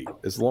always be?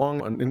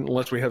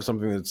 Unless we have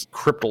something that's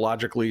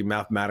cryptologically,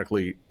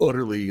 mathematically,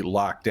 utterly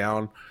locked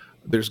down,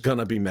 there's going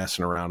to be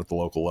messing around at the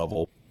local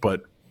level.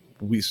 But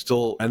we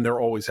still, and there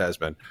always has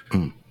been,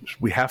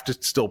 we have to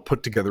still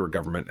put together a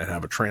government and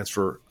have a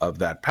transfer of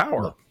that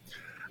power.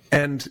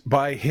 And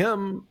by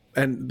him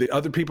and the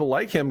other people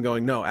like him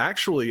going, no,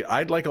 actually,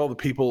 I'd like all the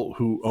people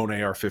who own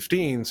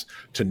AR-15s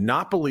to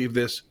not believe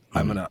this.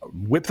 I'm going to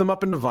whip them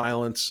up into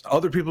violence.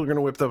 Other people are going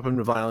to whip them up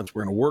into violence.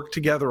 We're going to work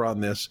together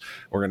on this.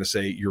 We're going to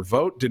say your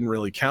vote didn't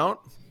really count.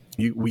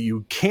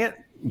 You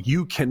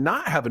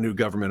cannot have a new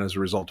government as a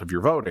result of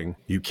your voting.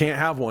 You can't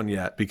have one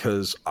yet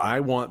because I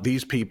want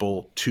these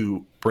people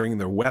to bring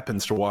their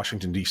weapons to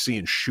Washington, D.C.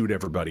 and shoot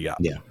everybody up.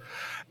 Yeah.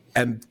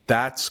 And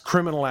that's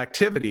criminal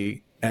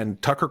activity.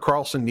 And Tucker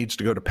Carlson needs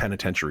to go to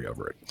penitentiary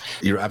over it.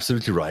 You're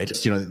absolutely right.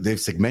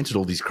 They've segmented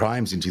all these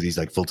crimes into these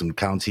like Fulton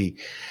County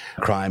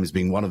crimes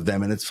being one of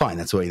them, and it's fine.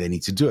 That's the way they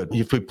need to do it.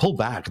 If we pull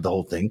back the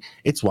whole thing,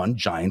 it's one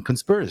giant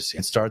conspiracy.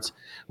 It starts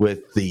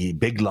with the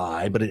big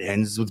lie, but it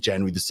ends with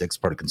January the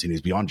 6th. Part of it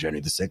continues beyond January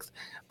the 6th.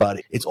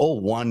 But it's all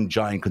one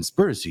giant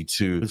conspiracy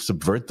to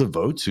subvert the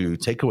vote, to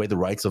take away the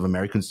rights of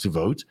Americans to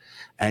vote,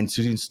 and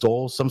to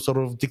install some sort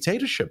of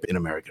dictatorship in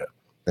America.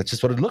 That's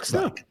just what it looks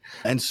like.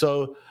 And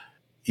so,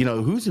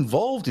 who's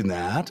involved in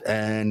that?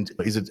 And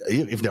is it,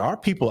 if there are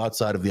people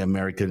outside of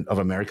America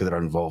that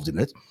are involved in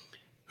it,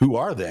 who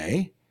are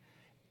they?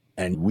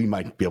 And we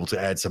might be able to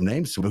add some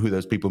names to who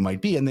those people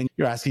might be. And then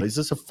you're asking, is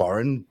this a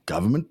foreign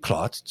government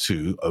plot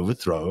to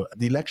overthrow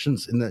the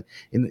elections in the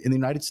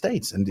United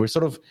States? And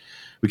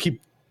we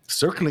keep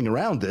circling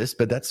around this,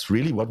 but that's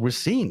really what we're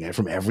seeing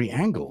from every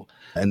angle.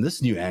 And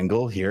this new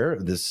angle here,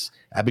 this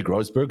Abby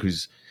Grossberg,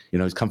 who's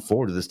come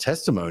forward with this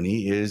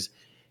testimony,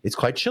 it's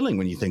quite chilling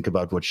when you think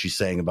about what she's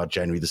saying about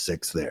January the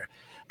 6th there.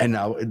 And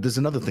now there's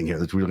another thing here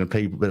that we're going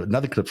to play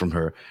another clip from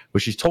her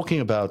where she's talking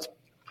about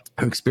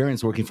her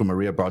experience working for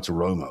Maria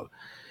Bartiromo.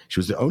 She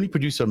was the only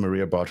producer on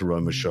Maria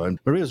Bartiromo's show, and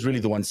Maria was really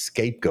the one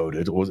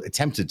scapegoated, or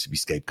attempted to be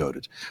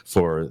scapegoated,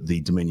 for the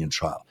Dominion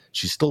trial.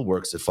 She still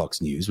works at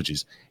Fox News, which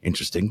is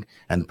interesting,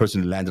 and the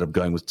person who landed up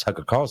going was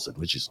Tucker Carlson,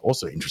 which is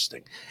also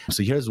interesting.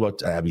 So here's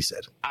what Abby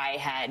said. I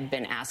had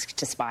been asked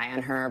to spy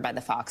on her by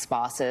the Fox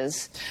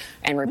bosses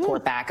and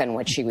report back on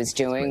what she was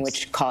doing,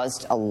 which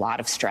caused a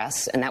lot of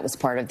stress, and that was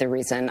part of the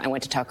reason I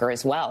went to Tucker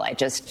as well. I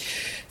just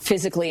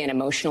physically and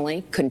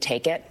emotionally couldn't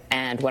take it,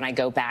 and when I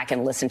go back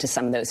and listen to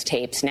some of those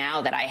tapes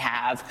now that I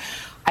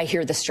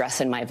hear the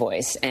stress in my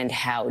voice and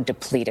how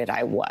depleted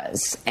I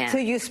was. And so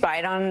you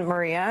spied on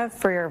Maria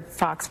for your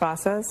Fox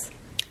bosses?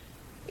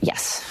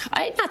 Yes.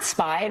 I not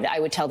spied. I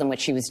would tell them what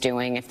she was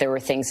doing. If there were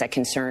things that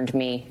concerned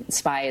me,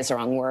 spy is the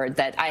wrong word,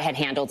 that I had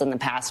handled in the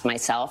past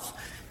myself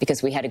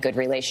because we had a good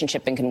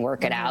relationship and can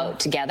work it out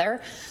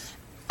together.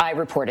 I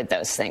reported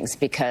those things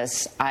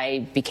because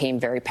I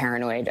became very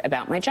paranoid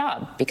about my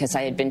job because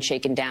I had been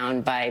shaken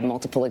down by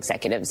multiple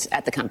executives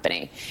at the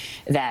company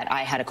that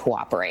I had to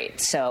cooperate.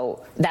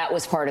 So that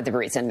was part of the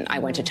reason I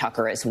went to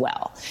Tucker as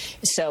well.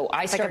 So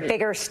I started... Like a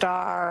bigger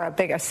star,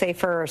 a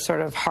safer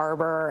sort of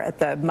harbor at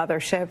the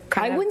mothership?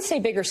 I wouldn't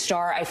say bigger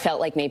star. I felt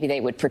like maybe they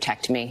would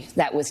protect me.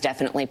 That was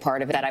definitely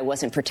part of it, that I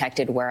wasn't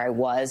protected where I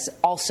was.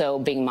 Also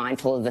being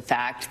mindful of the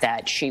fact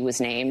that she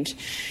was named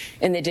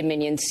in the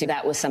Dominion suit.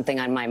 That was something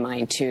on my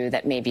mind too,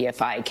 that maybe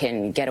if I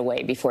can get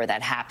away before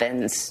that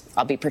happens,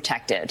 I'll be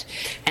protected.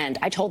 And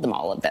I told them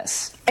all of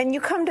this. And you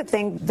come to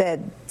think that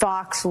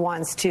Fox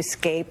wants to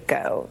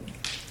scapegoat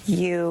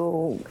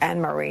you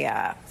and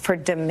Maria for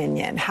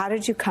Dominion. How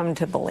did you come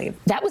to believe?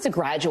 That was a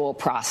gradual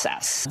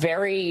process.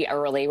 Very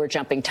early, we're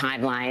jumping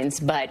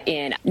timelines, but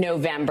in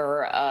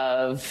November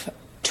of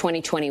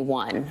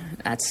 2021,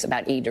 that's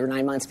about 8 or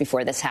 9 months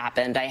before this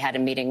happened, I had a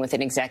meeting with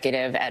an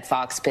executive at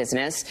Fox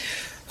Business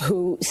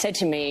who said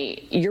to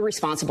me, "You're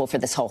responsible for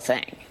this whole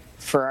thing,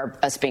 for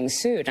us being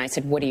sued." And I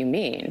said, "What do you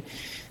mean?" And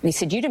he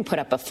said, "You didn't put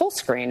up a full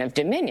screen of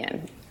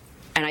Dominion."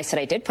 And I said,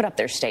 "I did put up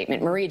their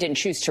statement. Maria didn't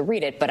choose to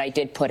read it, but I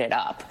did put it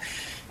up."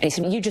 And he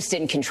said, "You just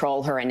didn't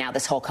control her, and now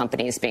this whole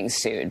company is being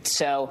sued."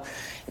 So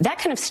that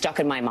kind of stuck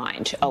in my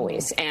mind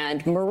always.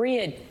 And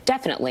Maria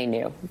definitely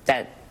knew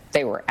that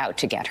they were out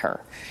to get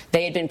her.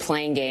 They had been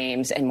playing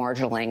games and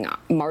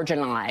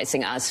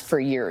marginalizing us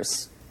for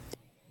years.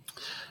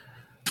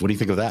 What do you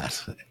think of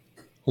that?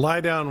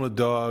 Lie down with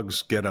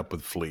dogs, get up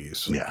with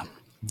fleas. Yeah.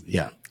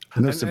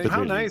 And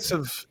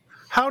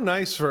how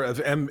nice for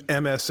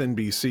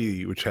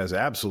MSNBC, which has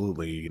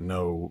absolutely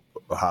no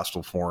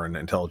hostile foreign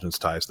intelligence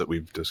ties that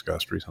we've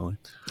discussed recently,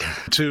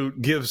 to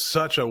give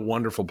such a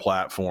wonderful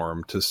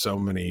platform to so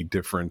many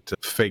different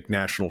fake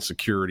national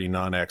security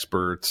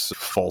non-experts,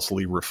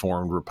 falsely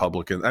reformed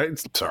Republicans.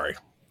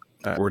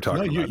 We're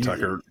talking about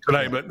Tucker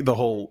tonight, but the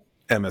whole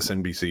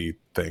MSNBC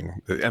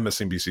thing.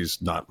 MSNBC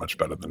is not much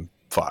better than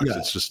Fox. Yeah.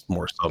 It's just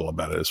more subtle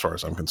about it as far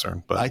as I'm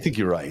concerned. But I think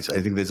you're right.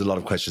 I think there's a lot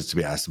of questions to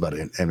be asked about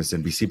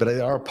MSNBC, but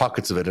there are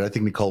pockets of it. And I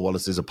think Nicole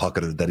Wallace is a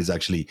pocket of it that is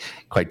actually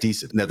quite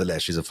decent.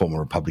 Nevertheless, she's a former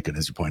Republican,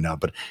 as you point out.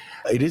 But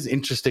it is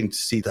interesting to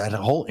see that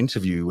whole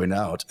interview went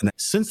out. And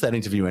since that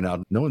interview went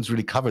out, no one's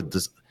really covered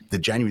the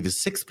January the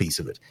 6th piece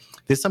of it.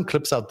 There's some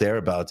clips out there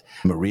about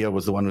Maria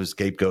was the one who was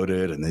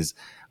scapegoated, and there's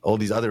all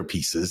these other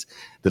pieces,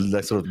 the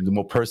sort of the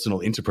more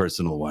personal,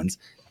 interpersonal ones.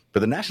 But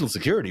the national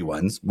security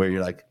ones, where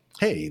you're like,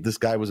 hey, this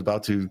guy was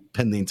about to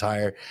pin the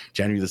entire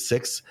January the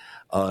 6th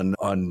on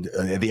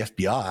the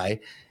FBI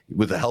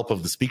with the help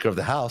of the Speaker of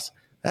the House.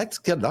 That's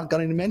not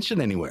gotten any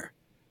mention anywhere.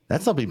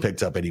 That's not been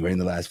picked up anywhere in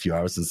the last few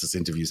hours since this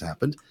interview's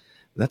happened.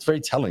 That's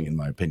very telling, in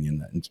my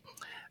opinion. And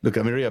look,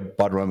 Maria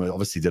Bartiromo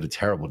obviously did a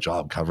terrible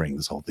job covering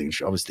this whole thing.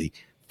 She obviously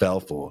fell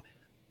for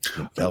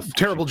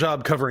terrible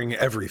job covering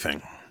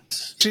everything.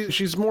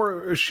 She is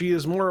more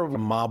of a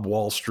mob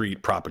Wall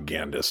Street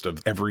propagandist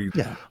of every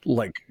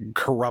like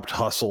corrupt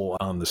hustle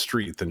on the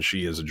street than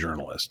she is a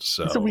journalist.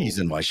 So that's the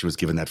reason why she was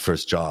given that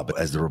first job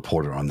as the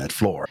reporter on that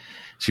floor.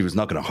 She was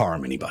not going to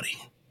harm anybody.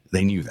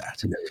 They knew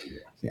that.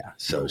 Yeah.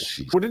 So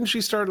didn't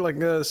she start like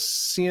a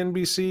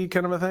CNBC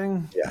kind of a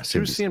thing? Yeah. She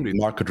was CNBC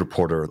market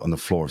reporter on the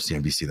floor of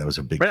CNBC. That was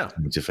her big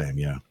claim to fame.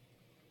 Yeah.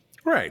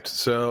 Right.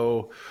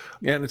 So,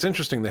 and it's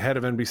interesting. The head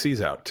of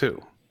NBC's out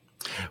too.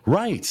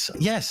 Right.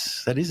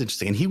 Yes, that is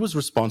interesting. And he was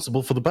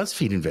responsible for the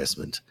BuzzFeed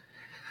investment.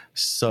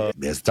 So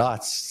there's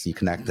dots. You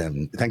connect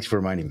them. Thanks for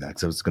reminding me that,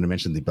 because I was going to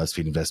mention the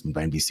BuzzFeed investment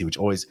by NBC, which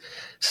always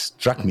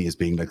struck me as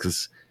being like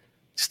this.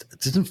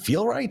 It didn't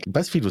feel right.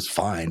 BuzzFeed was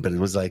fine, but it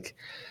was like,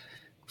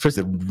 first,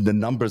 the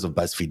numbers of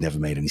BuzzFeed never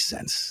made any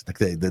sense.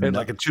 Like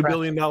like a $2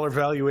 billion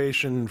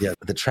valuation. Yeah,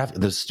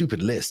 the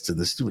stupid lists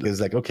and it's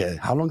like, okay,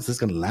 how long is this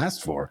going to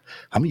last for?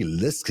 How many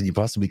lists can you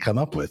possibly come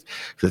up with?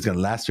 If it's going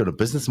to last you on a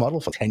business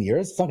model for 10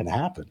 years, it's not going to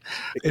happen.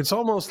 It's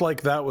almost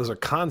like that was a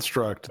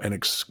construct, an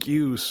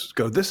excuse.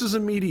 This is a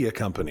media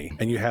company,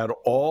 and you had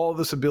all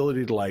this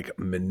ability to like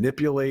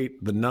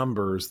manipulate the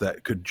numbers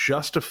that could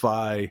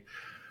justify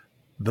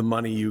the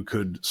money you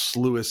could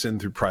slew us in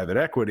through private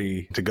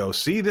equity to go,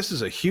 see, this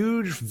is a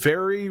huge,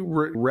 very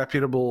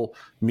reputable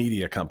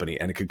media company,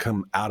 and it could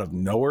come out of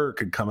nowhere. It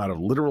could come out of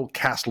literal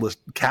cat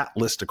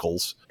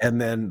listicles. And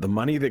then the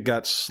money that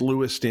got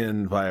slewed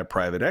in via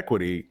private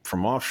equity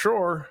from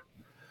offshore,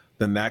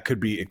 then that could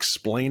be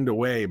explained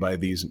away by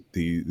these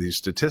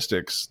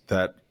statistics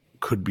that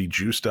could be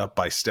juiced up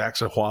by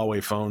stacks of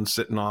Huawei phones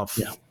sitting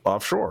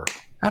offshore.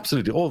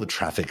 Absolutely. All the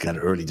traffic in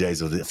the early days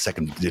of the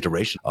second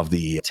iteration of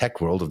the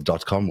tech world, of the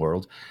 .com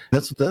world,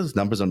 those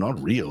numbers are not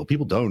real.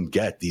 People don't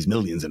get these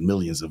millions and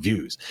millions of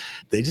views.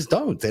 They just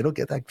don't. They don't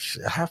get that.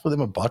 Half of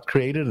them are bot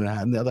created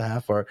and the other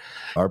half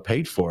are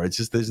paid for. It's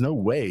just there's no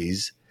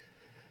ways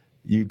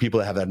people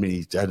have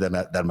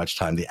that much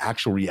time. The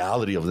actual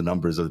reality of the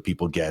numbers that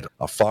people get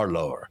are far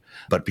lower.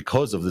 But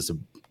because of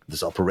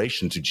this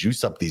operation to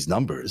juice up these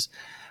numbers,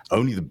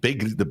 only the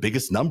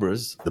biggest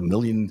numbers, the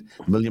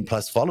million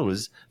plus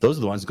followers, those are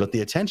the ones who got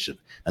the attention,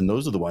 and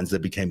those are the ones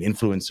that became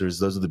influencers.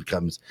 Those are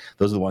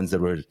the ones that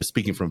were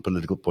speaking from a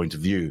political point of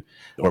view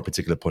or a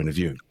particular point of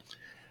view.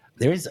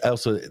 There is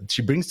also,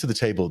 she brings to the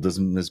table, does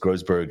Ms.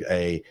 Grossberg,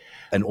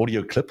 an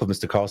audio clip of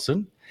Mr.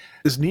 Carlson.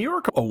 Is New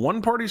York a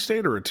one-party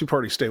state or a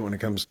two-party state when it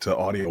comes to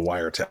audio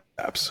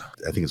wiretaps?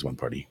 I think it's one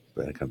party,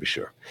 but I can't be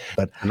sure.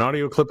 But an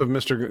audio clip of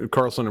Mr.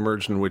 Carlson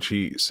emerged in which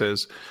he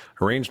says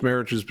arranged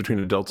marriages between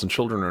adults and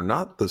children are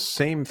not the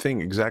same thing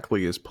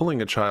exactly as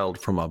pulling a child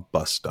from a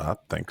bus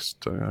stop.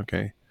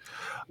 Okay.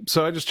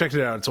 So I just checked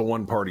it out. It's a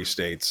one-party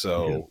state,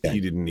 so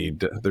he didn't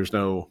need there's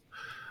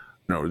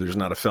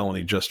not a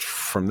felony just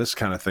from this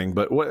kind of thing.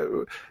 But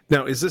what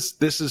now is this?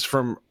 This is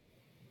from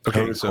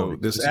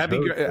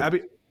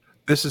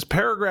this is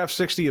paragraph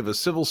 60 of a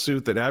civil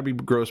suit that Abby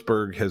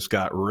Grossberg has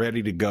got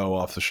ready to go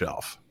off the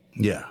shelf.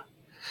 Yeah,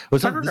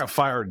 Tucker got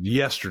fired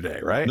yesterday,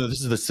 right? No,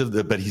 this is the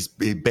civil, but he's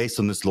based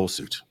on this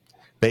lawsuit.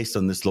 Based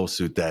on this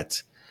lawsuit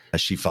that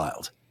she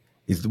filed,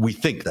 we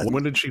think that.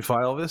 When did she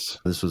file this?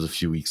 This was a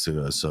few weeks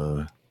ago.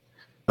 So.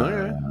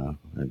 I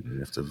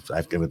have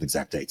to give the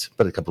exact date,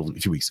 but a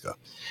few weeks ago.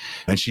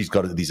 And she's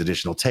got these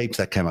additional tapes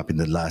that came up in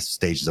the last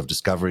stages of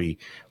discovery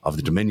of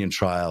the Dominion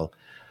trial.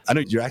 I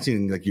know you're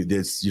acting like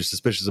you're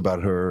suspicious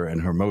about her and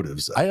her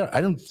motives.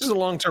 I don't. She's a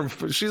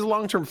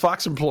long-term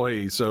Fox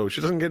employee, so she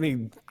doesn't get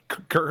any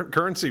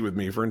currency with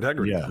me for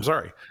integrity. Yeah. I'm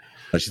sorry.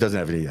 She doesn't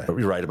have any.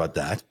 You're right about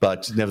that,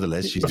 but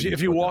nevertheless,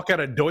 if you walk out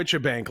of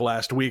Deutsche Bank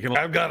last week and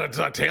I've got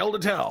a tale to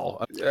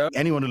tell.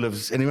 Anyone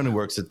who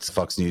works at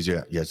Fox News,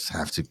 you just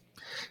have to.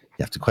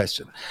 You have to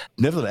question.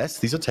 Nevertheless,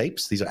 these are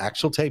tapes. These are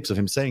actual tapes of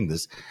him saying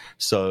this.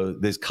 So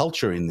there's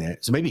culture in there.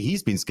 So maybe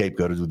he's been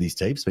scapegoated with these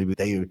tapes. Maybe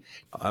they.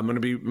 I'm going to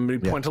be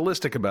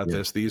pointillistic about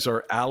this. These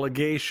are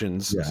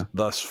allegations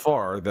thus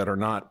far that are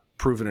not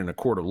proven in a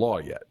court of law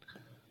yet.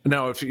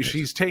 Now, if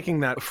she's taking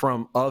that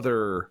from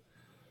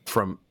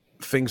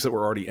things that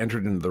were already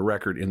entered into the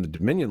record in the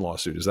Dominion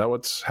lawsuit, is that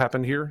what's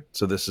happened here?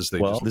 So this is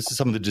this is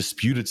some of the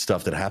disputed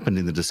stuff that happened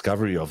in the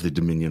discovery of the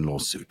Dominion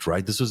lawsuit,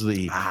 right? This was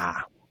the.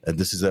 And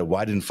this is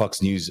why didn't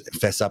Fox News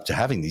fess up to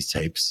having these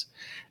tapes?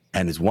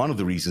 And it's one of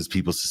the reasons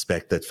people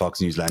suspect that Fox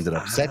News landed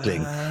up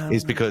settling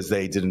is because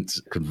they didn't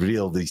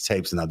reveal these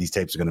tapes, and now these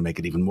tapes are going to make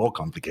it even more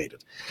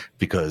complicated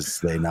because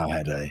they now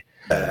had a.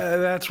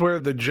 That's where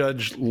the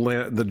judge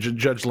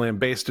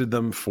lambasted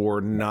them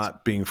for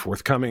not being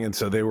forthcoming, and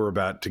so they were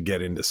about to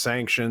get into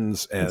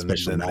sanctions, and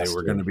then they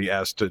were going to be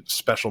asked to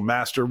special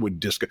masters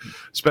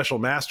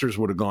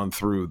would have gone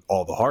through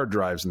all the hard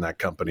drives in that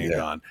company and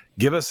gone,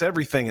 give us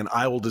everything, and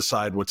I will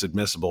decide what's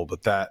admissible.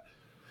 But that.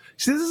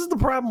 See, this is the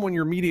problem when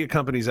your media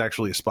company is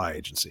actually a spy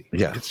agency.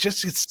 Yeah.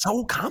 It's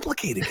so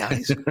complicated,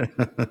 guys.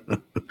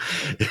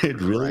 It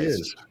really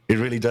is. It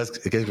really does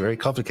get very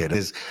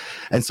complicated.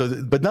 And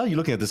so, but now you're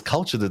looking at this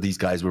culture that these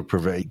guys were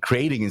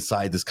creating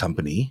inside this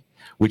company,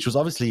 which was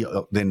obviously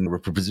then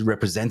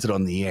represented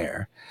on the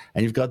air.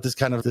 And you've got this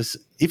kind of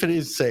if it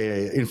is,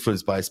 say,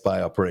 influenced by a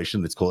spy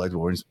operation, let's call it,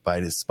 or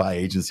inspired by a spy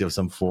agency of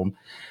some form,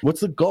 what's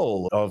the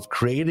goal of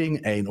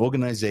creating an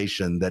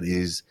organization that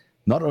is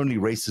not only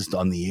racist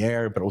on the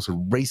air, but also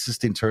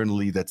racist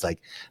internally, that's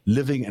like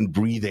living and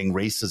breathing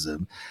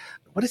racism?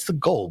 What is the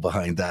goal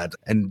behind that?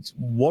 And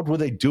what were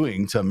they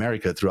doing to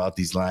America throughout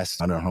these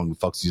last, I don't know how long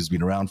Fox News has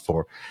been around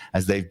for,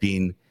 as they've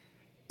been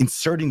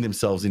inserting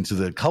themselves into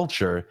the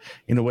culture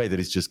in a way that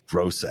is just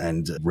gross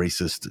and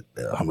racist,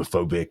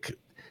 homophobic,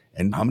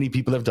 and how many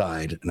people have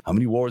died, and how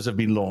many wars have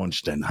been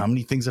launched, and how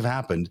many things have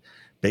happened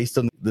based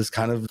on this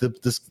kind of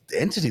this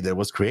entity that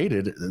was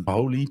created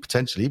wholly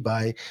potentially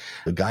by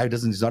a guy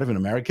who's not even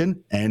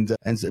American, and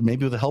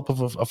maybe with the help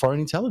of a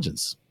foreign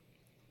intelligence.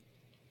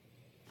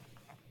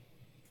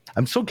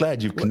 I'm so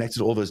glad you've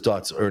connected all those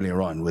dots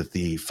earlier on with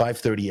the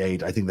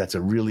 538. I think that's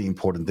a really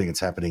important thing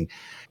that's happening.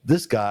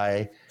 This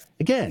guy,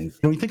 again,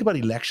 when you think about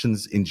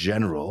elections in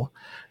general,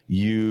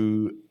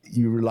 you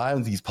rely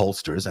on these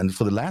pollsters, and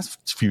for the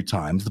last few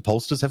times, the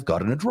pollsters have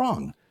gotten it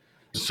wrong.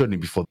 Certainly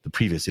before the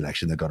previous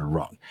election, they got it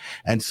wrong.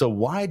 And so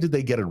why did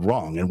they get it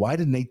wrong? And why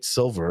did Nate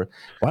Silver,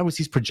 why was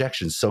his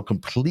projections so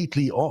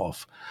completely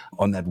off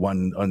on that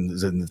one, in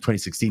the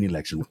 2016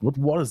 election? What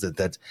was it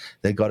that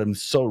they got him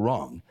so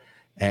wrong?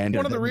 And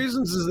one of the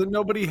reasons is that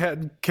nobody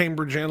had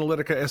Cambridge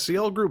Analytica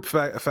SEL Group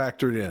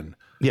factored in.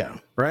 Yeah.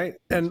 Right?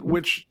 And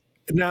which,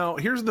 now,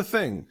 here's the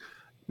thing.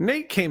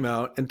 Nate came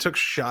out and took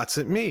shots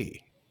at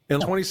me in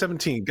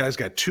 2017. Guy's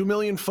got 2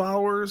 million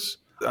followers.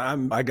 I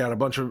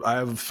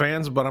have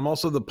fans, but I'm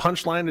also the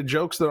punchline to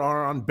jokes that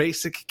are on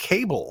basic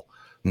cable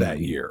that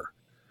year,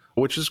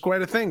 which is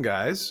quite a thing,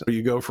 guys.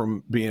 You go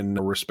from being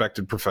a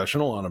respected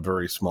professional on a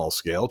very small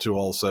scale to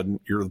all of a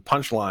sudden you're the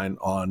punchline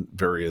on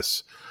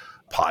various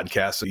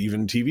podcasts,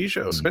 even TV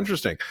shows.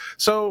 Interesting.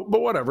 So,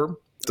 but whatever.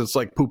 It's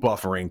like poop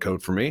off a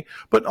raincoat for me.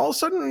 But all of a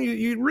sudden,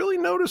 you really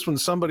notice when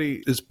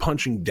somebody is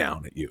punching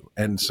down at you.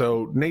 And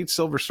so Nate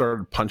Silver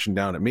started punching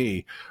down at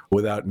me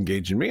without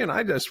engaging me. And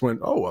I just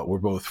went, oh, well, we're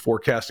both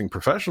forecasting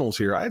professionals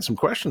here. I had some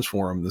questions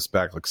for him this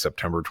back like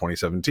September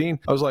 2017.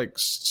 I was like,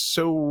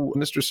 so,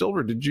 Mr.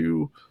 Silver,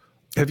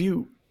 have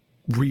you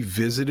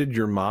revisited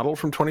your model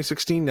from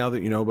 2016 now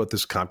that you know about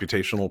this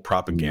computational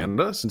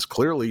propaganda? Since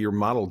clearly your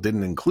model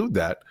didn't include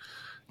that,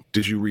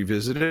 did you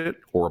revisit it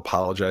or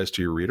apologize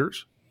to your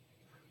readers?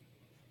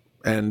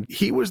 And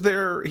he was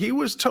there. He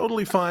was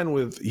totally fine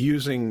with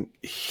using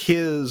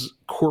his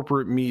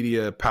corporate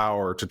media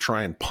power to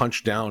try and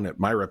punch down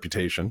at my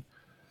reputation.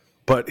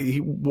 But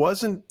he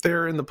wasn't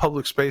there in the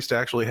public space to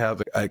actually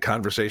have a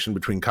conversation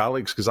between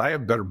colleagues, because I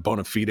have better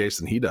bona fides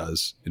than he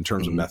does in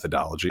terms of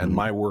methodology. And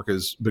my work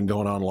has been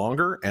going on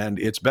longer and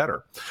it's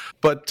better.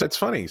 But it's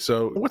funny.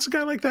 So what's a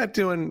guy like that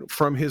doing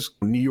from his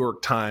New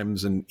York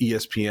Times and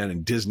ESPN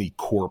and Disney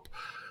Corp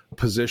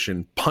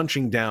position,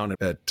 punching down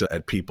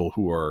at people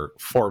who are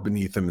far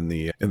beneath him in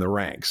the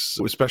ranks,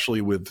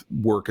 especially with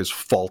work as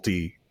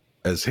faulty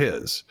as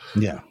his?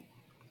 Yeah,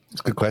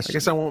 it's a good question. I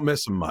guess I won't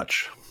miss him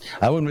much.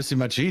 I wouldn't miss him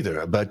much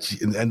either. But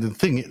and the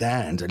thing,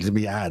 and let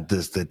me add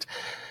this, that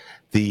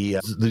the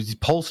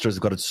pollsters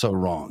got it so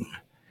wrong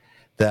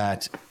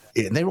that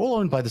they're all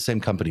owned by the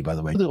same company, by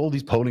the way. All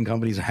these polling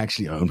companies are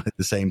actually owned by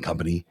the same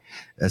company,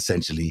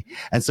 essentially.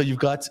 And so you've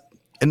got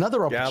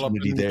another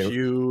opportunity there.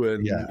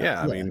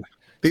 I mean,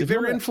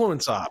 they're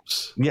influence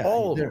ops. Yeah,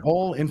 they're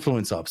all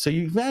influence ops. So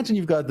you imagine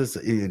you've got this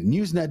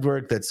news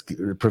network that's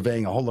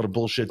purveying a whole lot of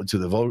bullshit to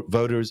the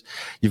voters.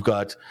 You've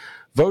got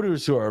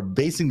voters who are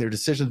basing their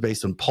decisions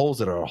based on polls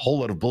that are a whole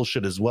lot of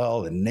bullshit as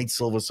well. And Nate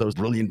Silver, so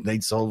brilliant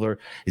Nate Silver,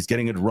 is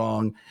getting it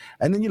wrong.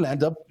 And then you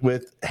land up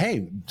with,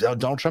 hey,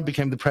 Donald Trump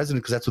became the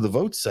president because that's what the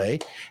votes say.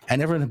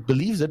 And everyone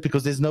believes it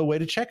because there's no way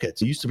to check it.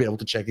 You used to be able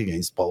to check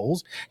against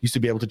polls. You used to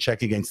be able to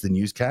check against the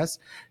newscasts.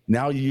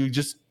 Now you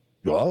just,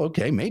 well,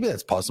 okay, maybe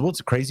that's possible. It's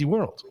a crazy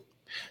world.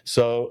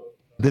 So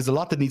there's a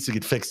lot that needs to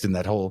get fixed in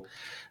that whole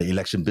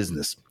election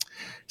business.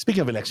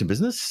 Speaking of election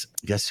business,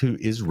 guess who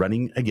is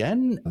running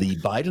again? The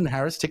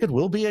Biden-Harris ticket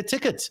will be a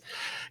ticket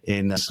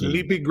in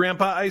Sleepy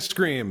Grandpa Ice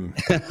Cream.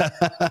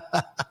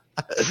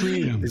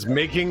 Freedom is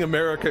making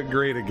America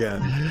great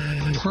again.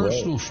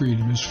 Personal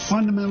freedom is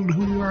fundamental to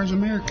who we are as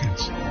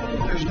Americans.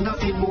 There's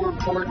nothing more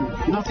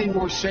important, nothing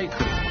more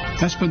sacred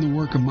That's been the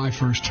work of my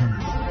first term,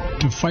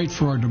 to fight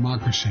for our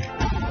democracy.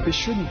 This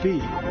shouldn't be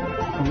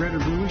a red or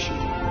blue issue.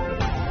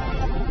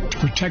 To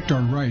protect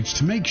our rights,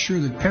 to make sure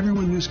that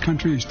everyone in this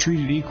country is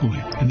treated equally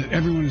and that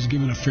everyone is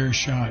given a fair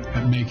shot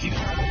at making it.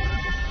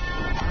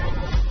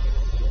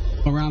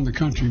 Around the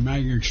country,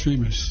 MAGA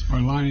extremists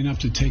are lining up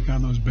to take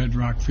on those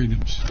bedrock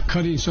freedoms,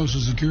 cutting Social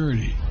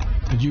Security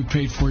that you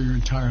paid for your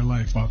entire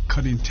life while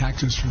cutting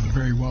taxes for the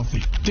very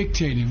wealthy,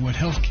 dictating what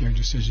health care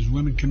decisions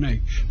women can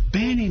make,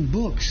 banning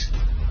books,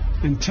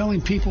 and telling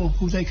people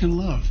who they can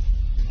love,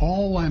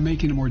 all while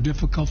making it more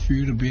difficult for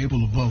you to be able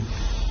to vote.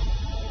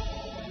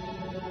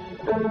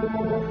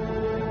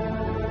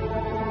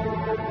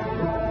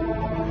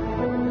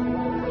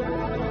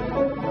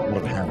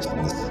 What happens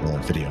in this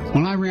video?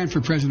 When I ran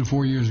for president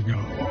 4 years ago,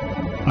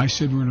 I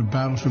said we're in a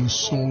battle for the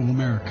soul of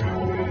America,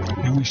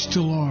 and we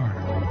still are.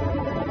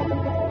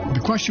 The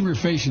question we're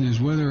facing is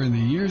whether in the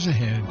years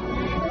ahead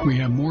we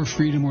have more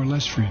freedom or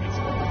less freedom,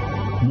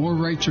 more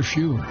rights or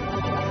fewer.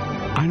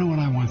 I know what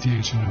I want the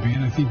answer to be,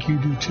 and I think you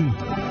do too.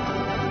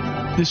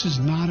 This is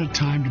not a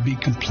time to be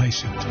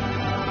complacent.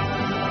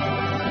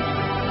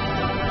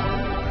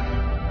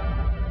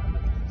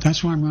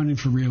 That's why I'm running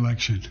for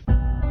re-election.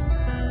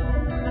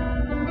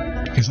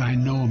 Because I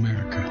know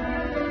America.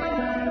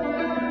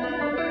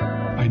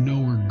 I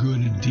know we're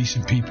good and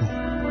decent people.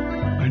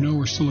 I know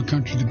we're still a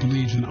country that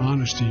believes in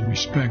honesty,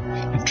 respect,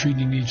 and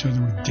treating each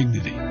other with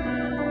dignity.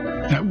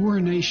 That we're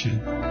a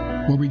nation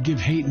where we give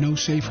hate no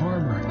safe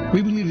harbor.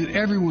 We believe that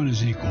everyone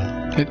is equal,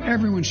 that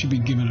everyone should be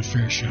given a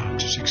fair shot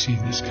to succeed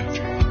in this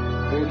country.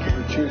 Thank you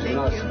for choosing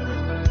us.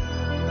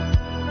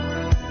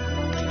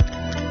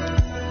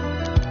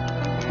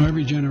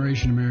 Every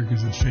generation of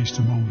Americans has faced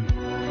a moment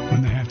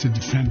when they have to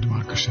defend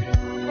democracy.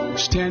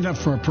 Stand up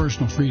for our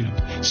personal freedom.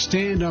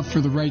 Stand up for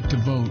the right to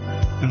vote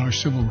and our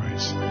civil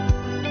rights.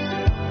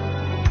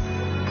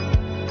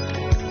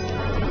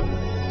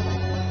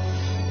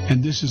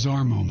 And this is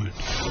our moment.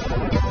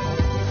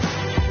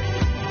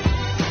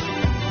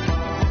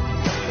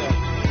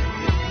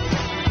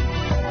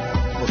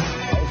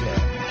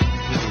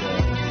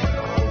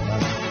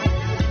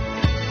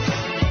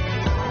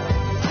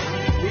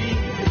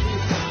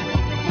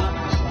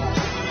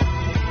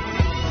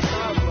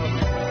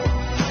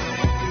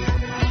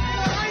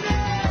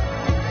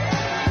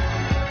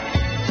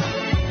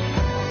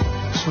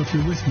 So if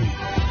you're with me,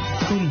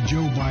 go to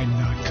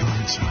joebiden.com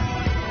and sign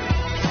up.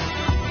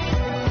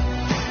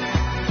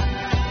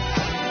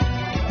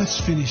 Let's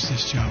finish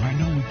this job. I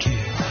know we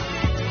can.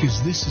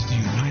 Because this is the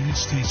United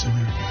States of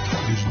America.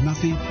 There's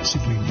nothing,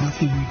 simply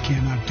nothing we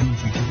cannot do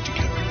if we do it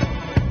together.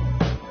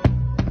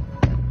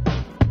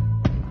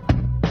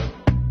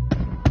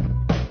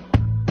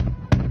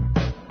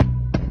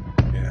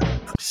 Yeah.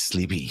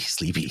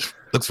 Sleepy.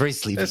 Looks very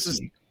sleepy.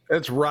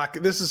 It's rocky.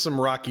 This is some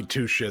Rocky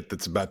 2 shit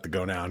that's about to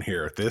go down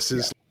here. This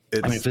is.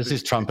 I mean, if this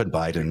is Trump and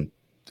Biden,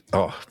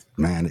 oh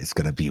man, it's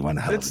going to be one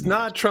hell of a It's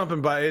not Trump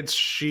and Biden. It's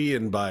Xi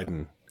and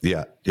Biden.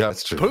 Yeah,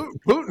 that's true.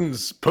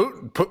 Putin's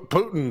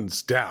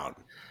down.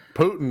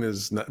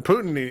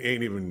 Putin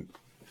ain't even.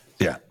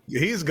 Yeah,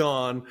 he's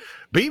gone.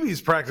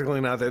 Bibi's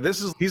practically not there.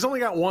 He's only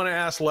got one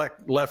ass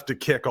left to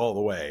kick all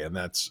the way, and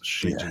that's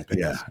Xi Jinping.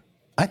 Yeah.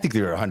 I think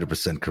they were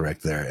 100%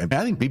 correct there. I mean,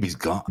 I think Bibi's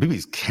gone.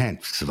 Bibi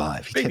can't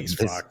survive. Bibi's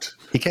fucked.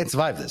 He can't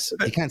survive this.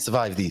 He can't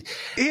survive the.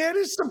 He had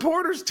his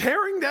supporters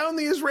tearing down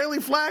the Israeli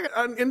flag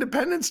on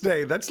Independence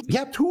Day. That's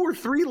 2 or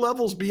 3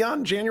 levels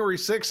beyond January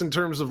 6th in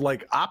terms of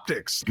like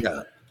optics.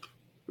 Yeah.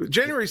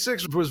 January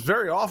 6th was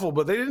very awful,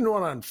 but they didn't do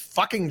it on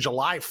fucking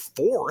July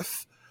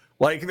 4th.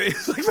 Like they're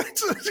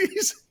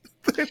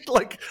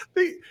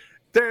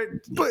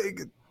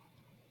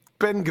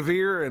Ben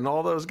Gvir and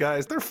all those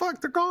guys. They're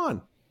fucked. They're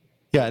gone.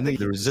 Yeah, and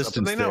the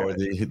resistance there,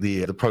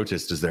 the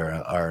protesters there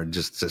are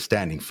just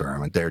standing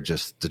firm, and they're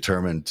just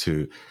determined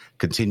to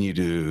continue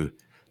to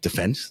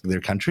defend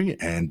their country,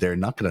 and they're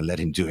not going to let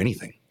him do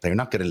anything. They're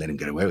not going to let him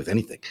get away with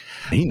anything.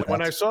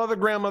 When I saw the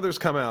grandmothers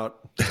come out,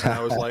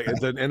 I was like,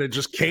 and it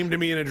just came to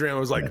me in a dream. I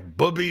was like,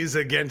 boobies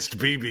against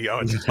Bibi. Oh,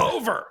 it's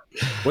over.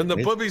 When the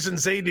boobies and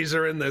Sadies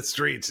are in the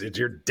streets,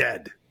 you're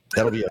dead.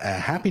 That'll be a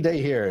happy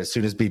day here as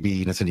soon as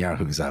Bibi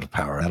Netanyahu is out of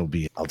power.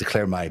 I'll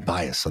declare my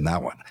bias on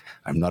that one.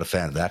 I'm not a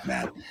fan of that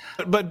man.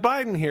 But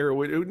Biden here,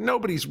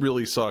 nobody's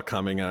really saw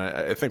coming.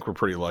 I think we're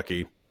pretty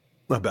lucky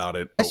about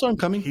it. I saw him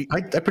coming.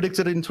 I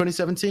predicted it in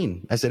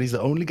 2017. I said he's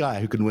the only guy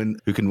who can win,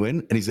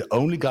 and he's the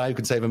only guy who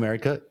can save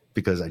America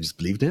because I just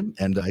believed him,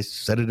 and I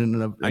said it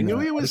I knew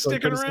he was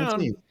sticking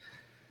around.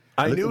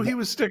 I knew he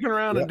was sticking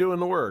around and doing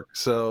the work,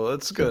 so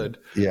that's good.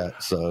 Yeah,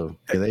 so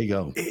there you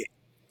go.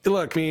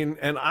 Look, I mean,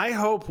 and I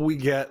hope we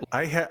get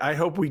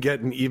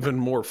an even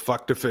more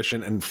fucked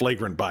efficient and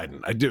flagrant Biden.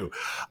 I do.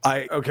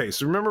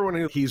 So remember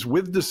when he's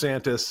with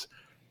DeSantis,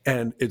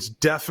 and it's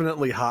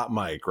definitely hot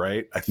mic,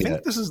 right? I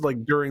think this is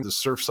like during the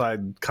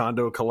Surfside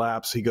condo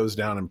collapse. He goes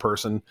down in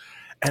person,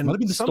 And might have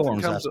been the something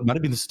storms. comes up. Might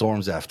have been the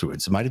storms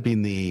afterwards. It might have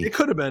been the. It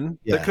could have been.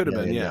 It could have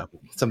been. Yeah.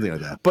 Something like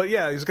that. But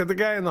yeah, he's got the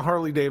guy in the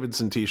Harley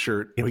Davidson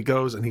t-shirt. And he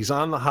goes and he's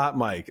on the hot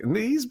mic. And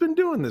he's been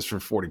doing this for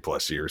 40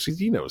 plus years.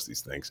 He knows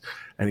these things.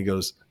 And he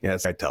goes,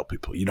 yes, I tell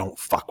people, you don't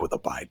fuck with a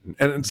Biden.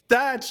 And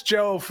that's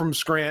Joe from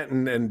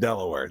Scranton and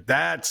Delaware.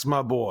 That's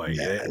my boy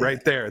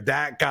right there.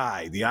 That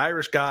guy, the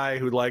Irish guy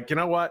who, like, you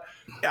know what?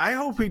 I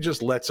hope he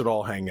just lets it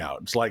all hang out.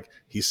 It's like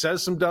he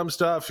says some dumb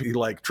stuff. He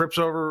like trips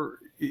over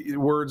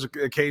words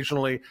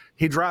occasionally.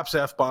 He drops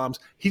F-bombs.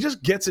 He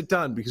just gets it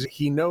done because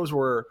he knows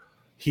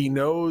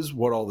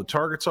what all the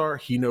targets are.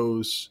 He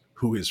knows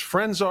who his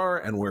friends are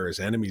and where his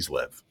enemies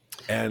live.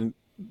 And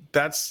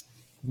that's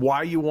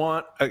why you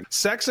want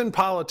sex and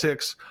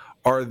politics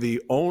are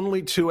the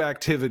only two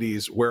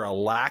activities where a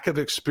lack of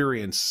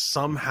experience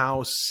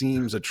somehow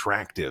seems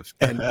attractive,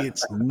 and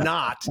it's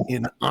not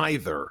in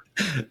either.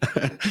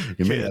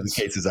 In many other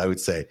cases, I would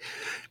say.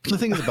 But the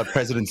thing is about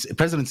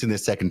presidents in their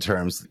second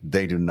terms,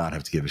 they do not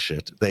have to give a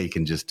shit. They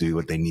can just do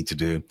what they need to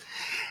do,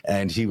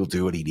 and he will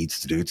do what he needs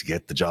to do to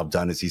get the job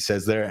done, as he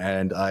says there,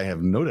 and I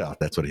have no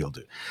doubt that's what he'll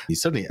do.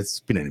 It's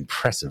been an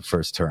impressive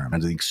first term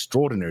under the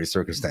extraordinary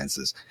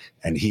circumstances,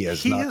 and he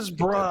has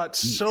brought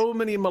so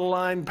many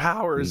malign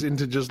powers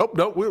into just, oh,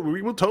 no,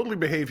 we will totally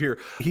behave here.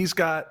 He's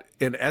got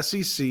an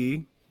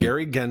SEC,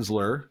 Gary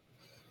Gensler.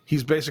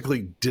 He's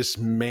basically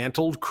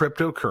dismantled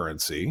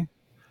cryptocurrency.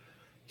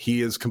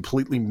 He is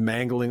completely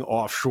mangling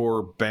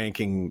offshore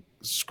banking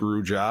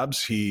screw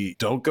jobs.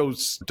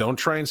 Don't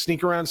try and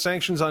sneak around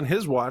sanctions on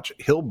his watch.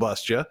 He'll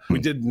bust you. We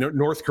did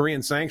North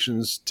Korean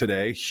sanctions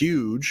today,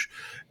 huge.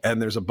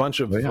 And there's a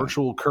bunch of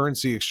virtual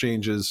currency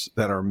exchanges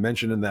that are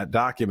mentioned in that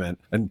document.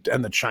 And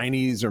the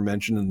Chinese are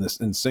mentioned in this,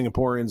 and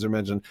Singaporeans are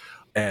mentioned.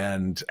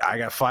 And I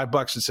got $5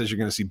 that says you're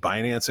going to see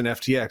Binance and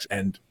FTX,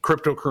 and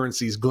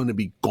cryptocurrency is going to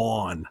be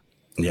gone.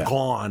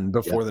 Gone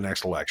before the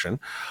next election.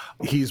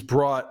 He's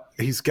got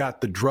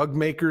the drug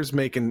makers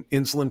making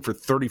insulin for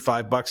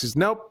 $35. He's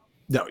no,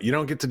 you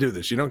don't get to do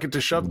this. You don't get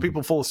to shove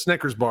people full of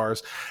Snickers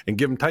bars and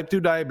give them type 2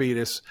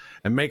 diabetes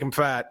and make them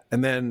fat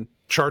and then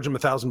charge them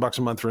 $1,000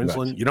 a month for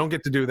insulin. Right. You don't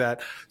get to do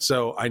that.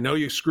 So I know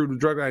you screwed with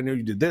drug. I know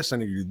you did this. I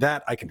know you did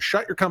that. I can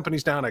shut your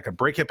companies down. I can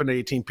break you up into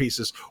 18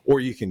 pieces, or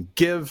you can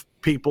give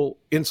people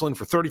insulin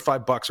for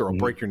 $35 or I'll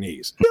break your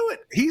knees. Do it.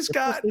 He's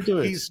got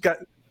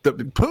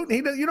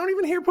Putin, you don't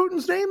even hear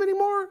Putin's name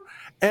anymore.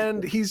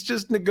 And he's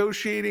just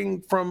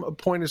negotiating from a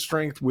point of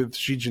strength with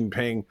Xi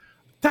Jinping.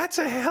 That's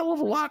a hell of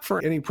a lot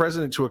for any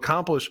president to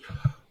accomplish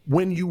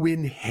when you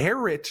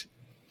inherit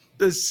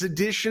the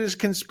seditious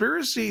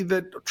conspiracy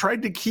that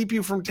tried to keep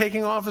you from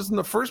taking office in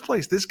the first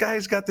place. This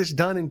guy's got this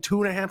done in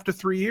 2.5 to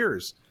 3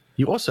 years.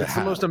 You also have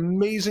the most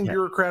amazing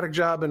bureaucratic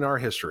job in our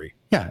history.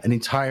 Yeah, an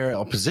entire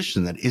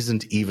opposition that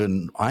isn't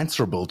even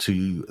answerable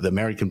to the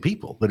American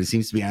people, but it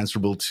seems to be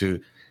answerable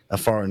to a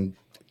foreign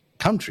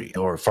country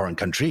or foreign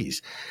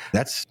countries.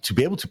 That's to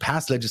be able to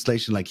pass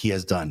legislation like he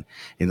has done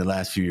in the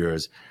last few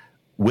years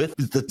with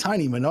the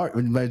tiny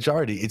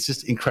majority. It's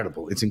just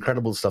incredible. It's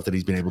incredible stuff that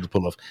he's been able to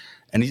pull off.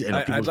 And people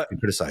have been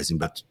criticizing,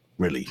 but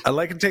really. I'd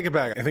like to take it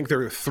back. I think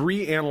there are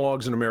 3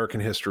 analogs in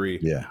American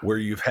history where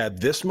you've had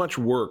this much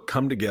work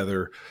come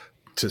together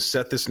to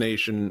set this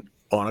nation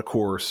on a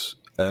course,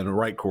 and a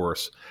right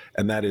course,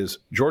 and that is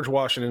George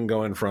Washington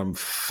going from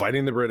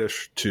fighting the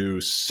British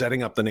to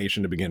setting up the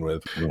nation to begin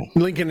with.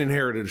 Lincoln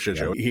inherited a shit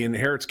show. He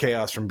inherits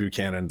chaos from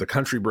Buchanan. The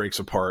country breaks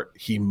apart.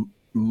 He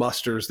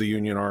musters the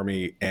Union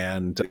Army,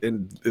 and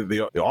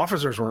the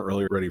officers weren't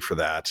really ready for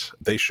that.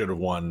 They should have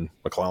won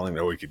McClellan.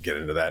 No, we could get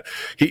into that.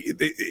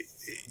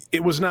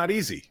 It was not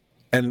easy.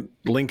 And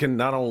Lincoln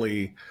not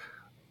only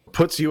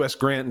puts U.S.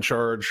 Grant in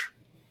charge,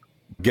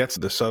 gets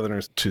the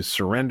Southerners to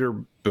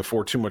surrender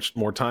before too much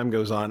more time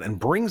goes on, and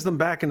brings them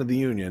back into the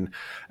Union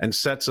and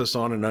sets us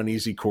on an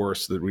uneasy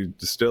course that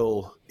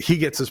he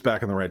gets us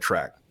back on the right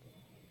track.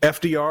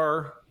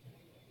 FDR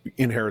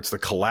inherits the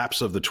collapse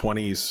of the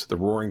 20s, the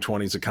roaring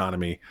 20s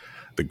economy,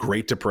 the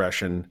Great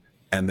Depression,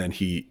 and then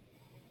he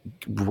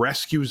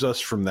rescues us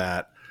from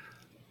that,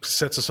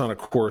 sets us on a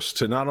course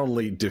to not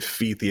only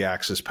defeat the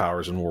Axis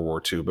powers in World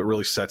War II, but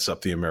really sets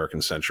up the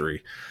American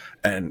century.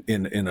 And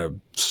in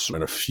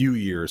a few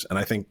years, and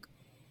I think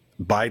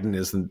Biden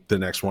is the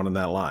next one in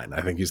that line.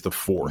 I think he's the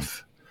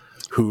 4th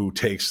who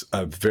takes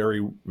a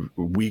very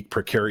weak,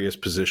 precarious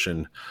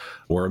position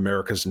where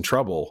America's in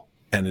trouble,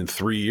 and in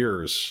 3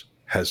 years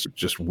has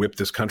just whipped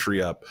this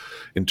country up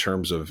in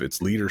terms of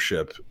its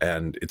leadership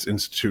and its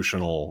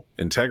institutional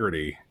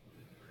integrity.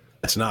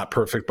 It's not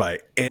perfect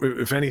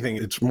if anything,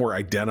 it's more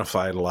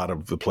identified a lot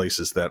of the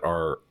places that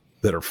are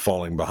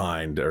falling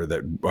behind or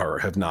that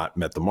have not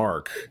met the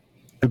mark.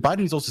 And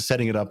Biden is also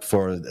setting it up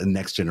for the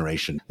next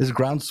generation. There's a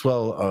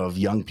groundswell of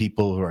young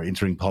people who are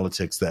entering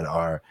politics that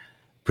are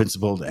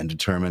principled and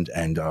determined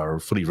and are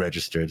fully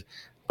registered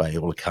by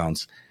all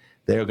accounts.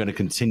 They are going to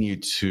continue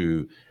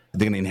they're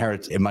going to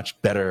inherit a much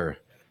better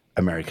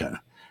America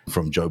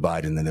from Joe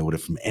Biden than they would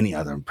have from any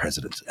other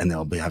president. And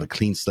they'll have a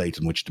clean slate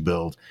in which to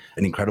build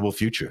an incredible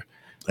future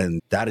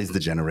And that is the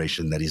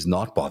generation that is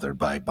not bothered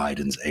by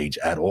Biden's age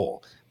at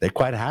all. They're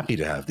quite happy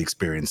to have the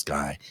experienced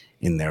guy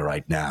in there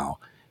right now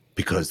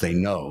because they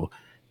know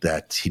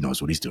that he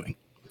knows what he's doing.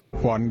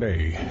 One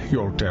day,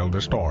 you'll tell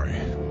the story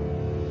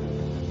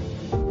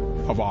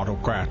of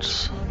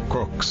autocrats,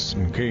 crooks,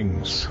 and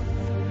kings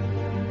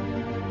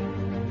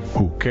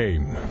who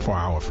came for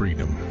our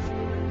freedom.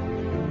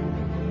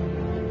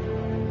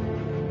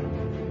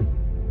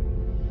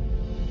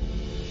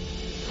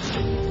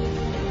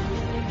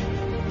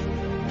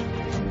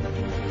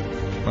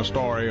 A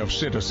story of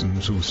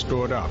citizens who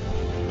stood up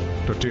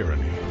to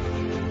tyranny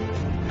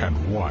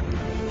and won.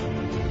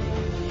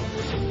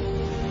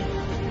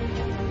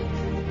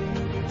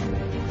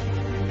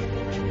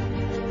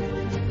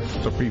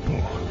 The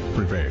people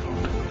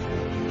prevailed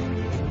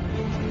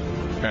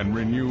and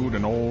renewed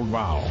an old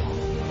vow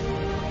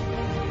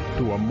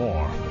to a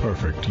more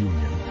perfect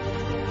union.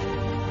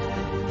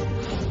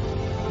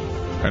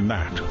 And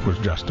that was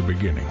just the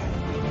beginning.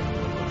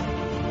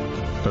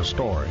 The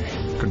story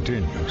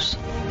continues.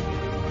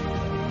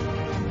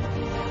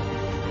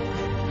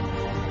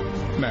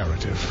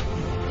 Narrative,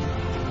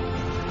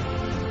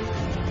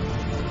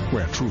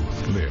 where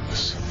truth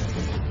lives.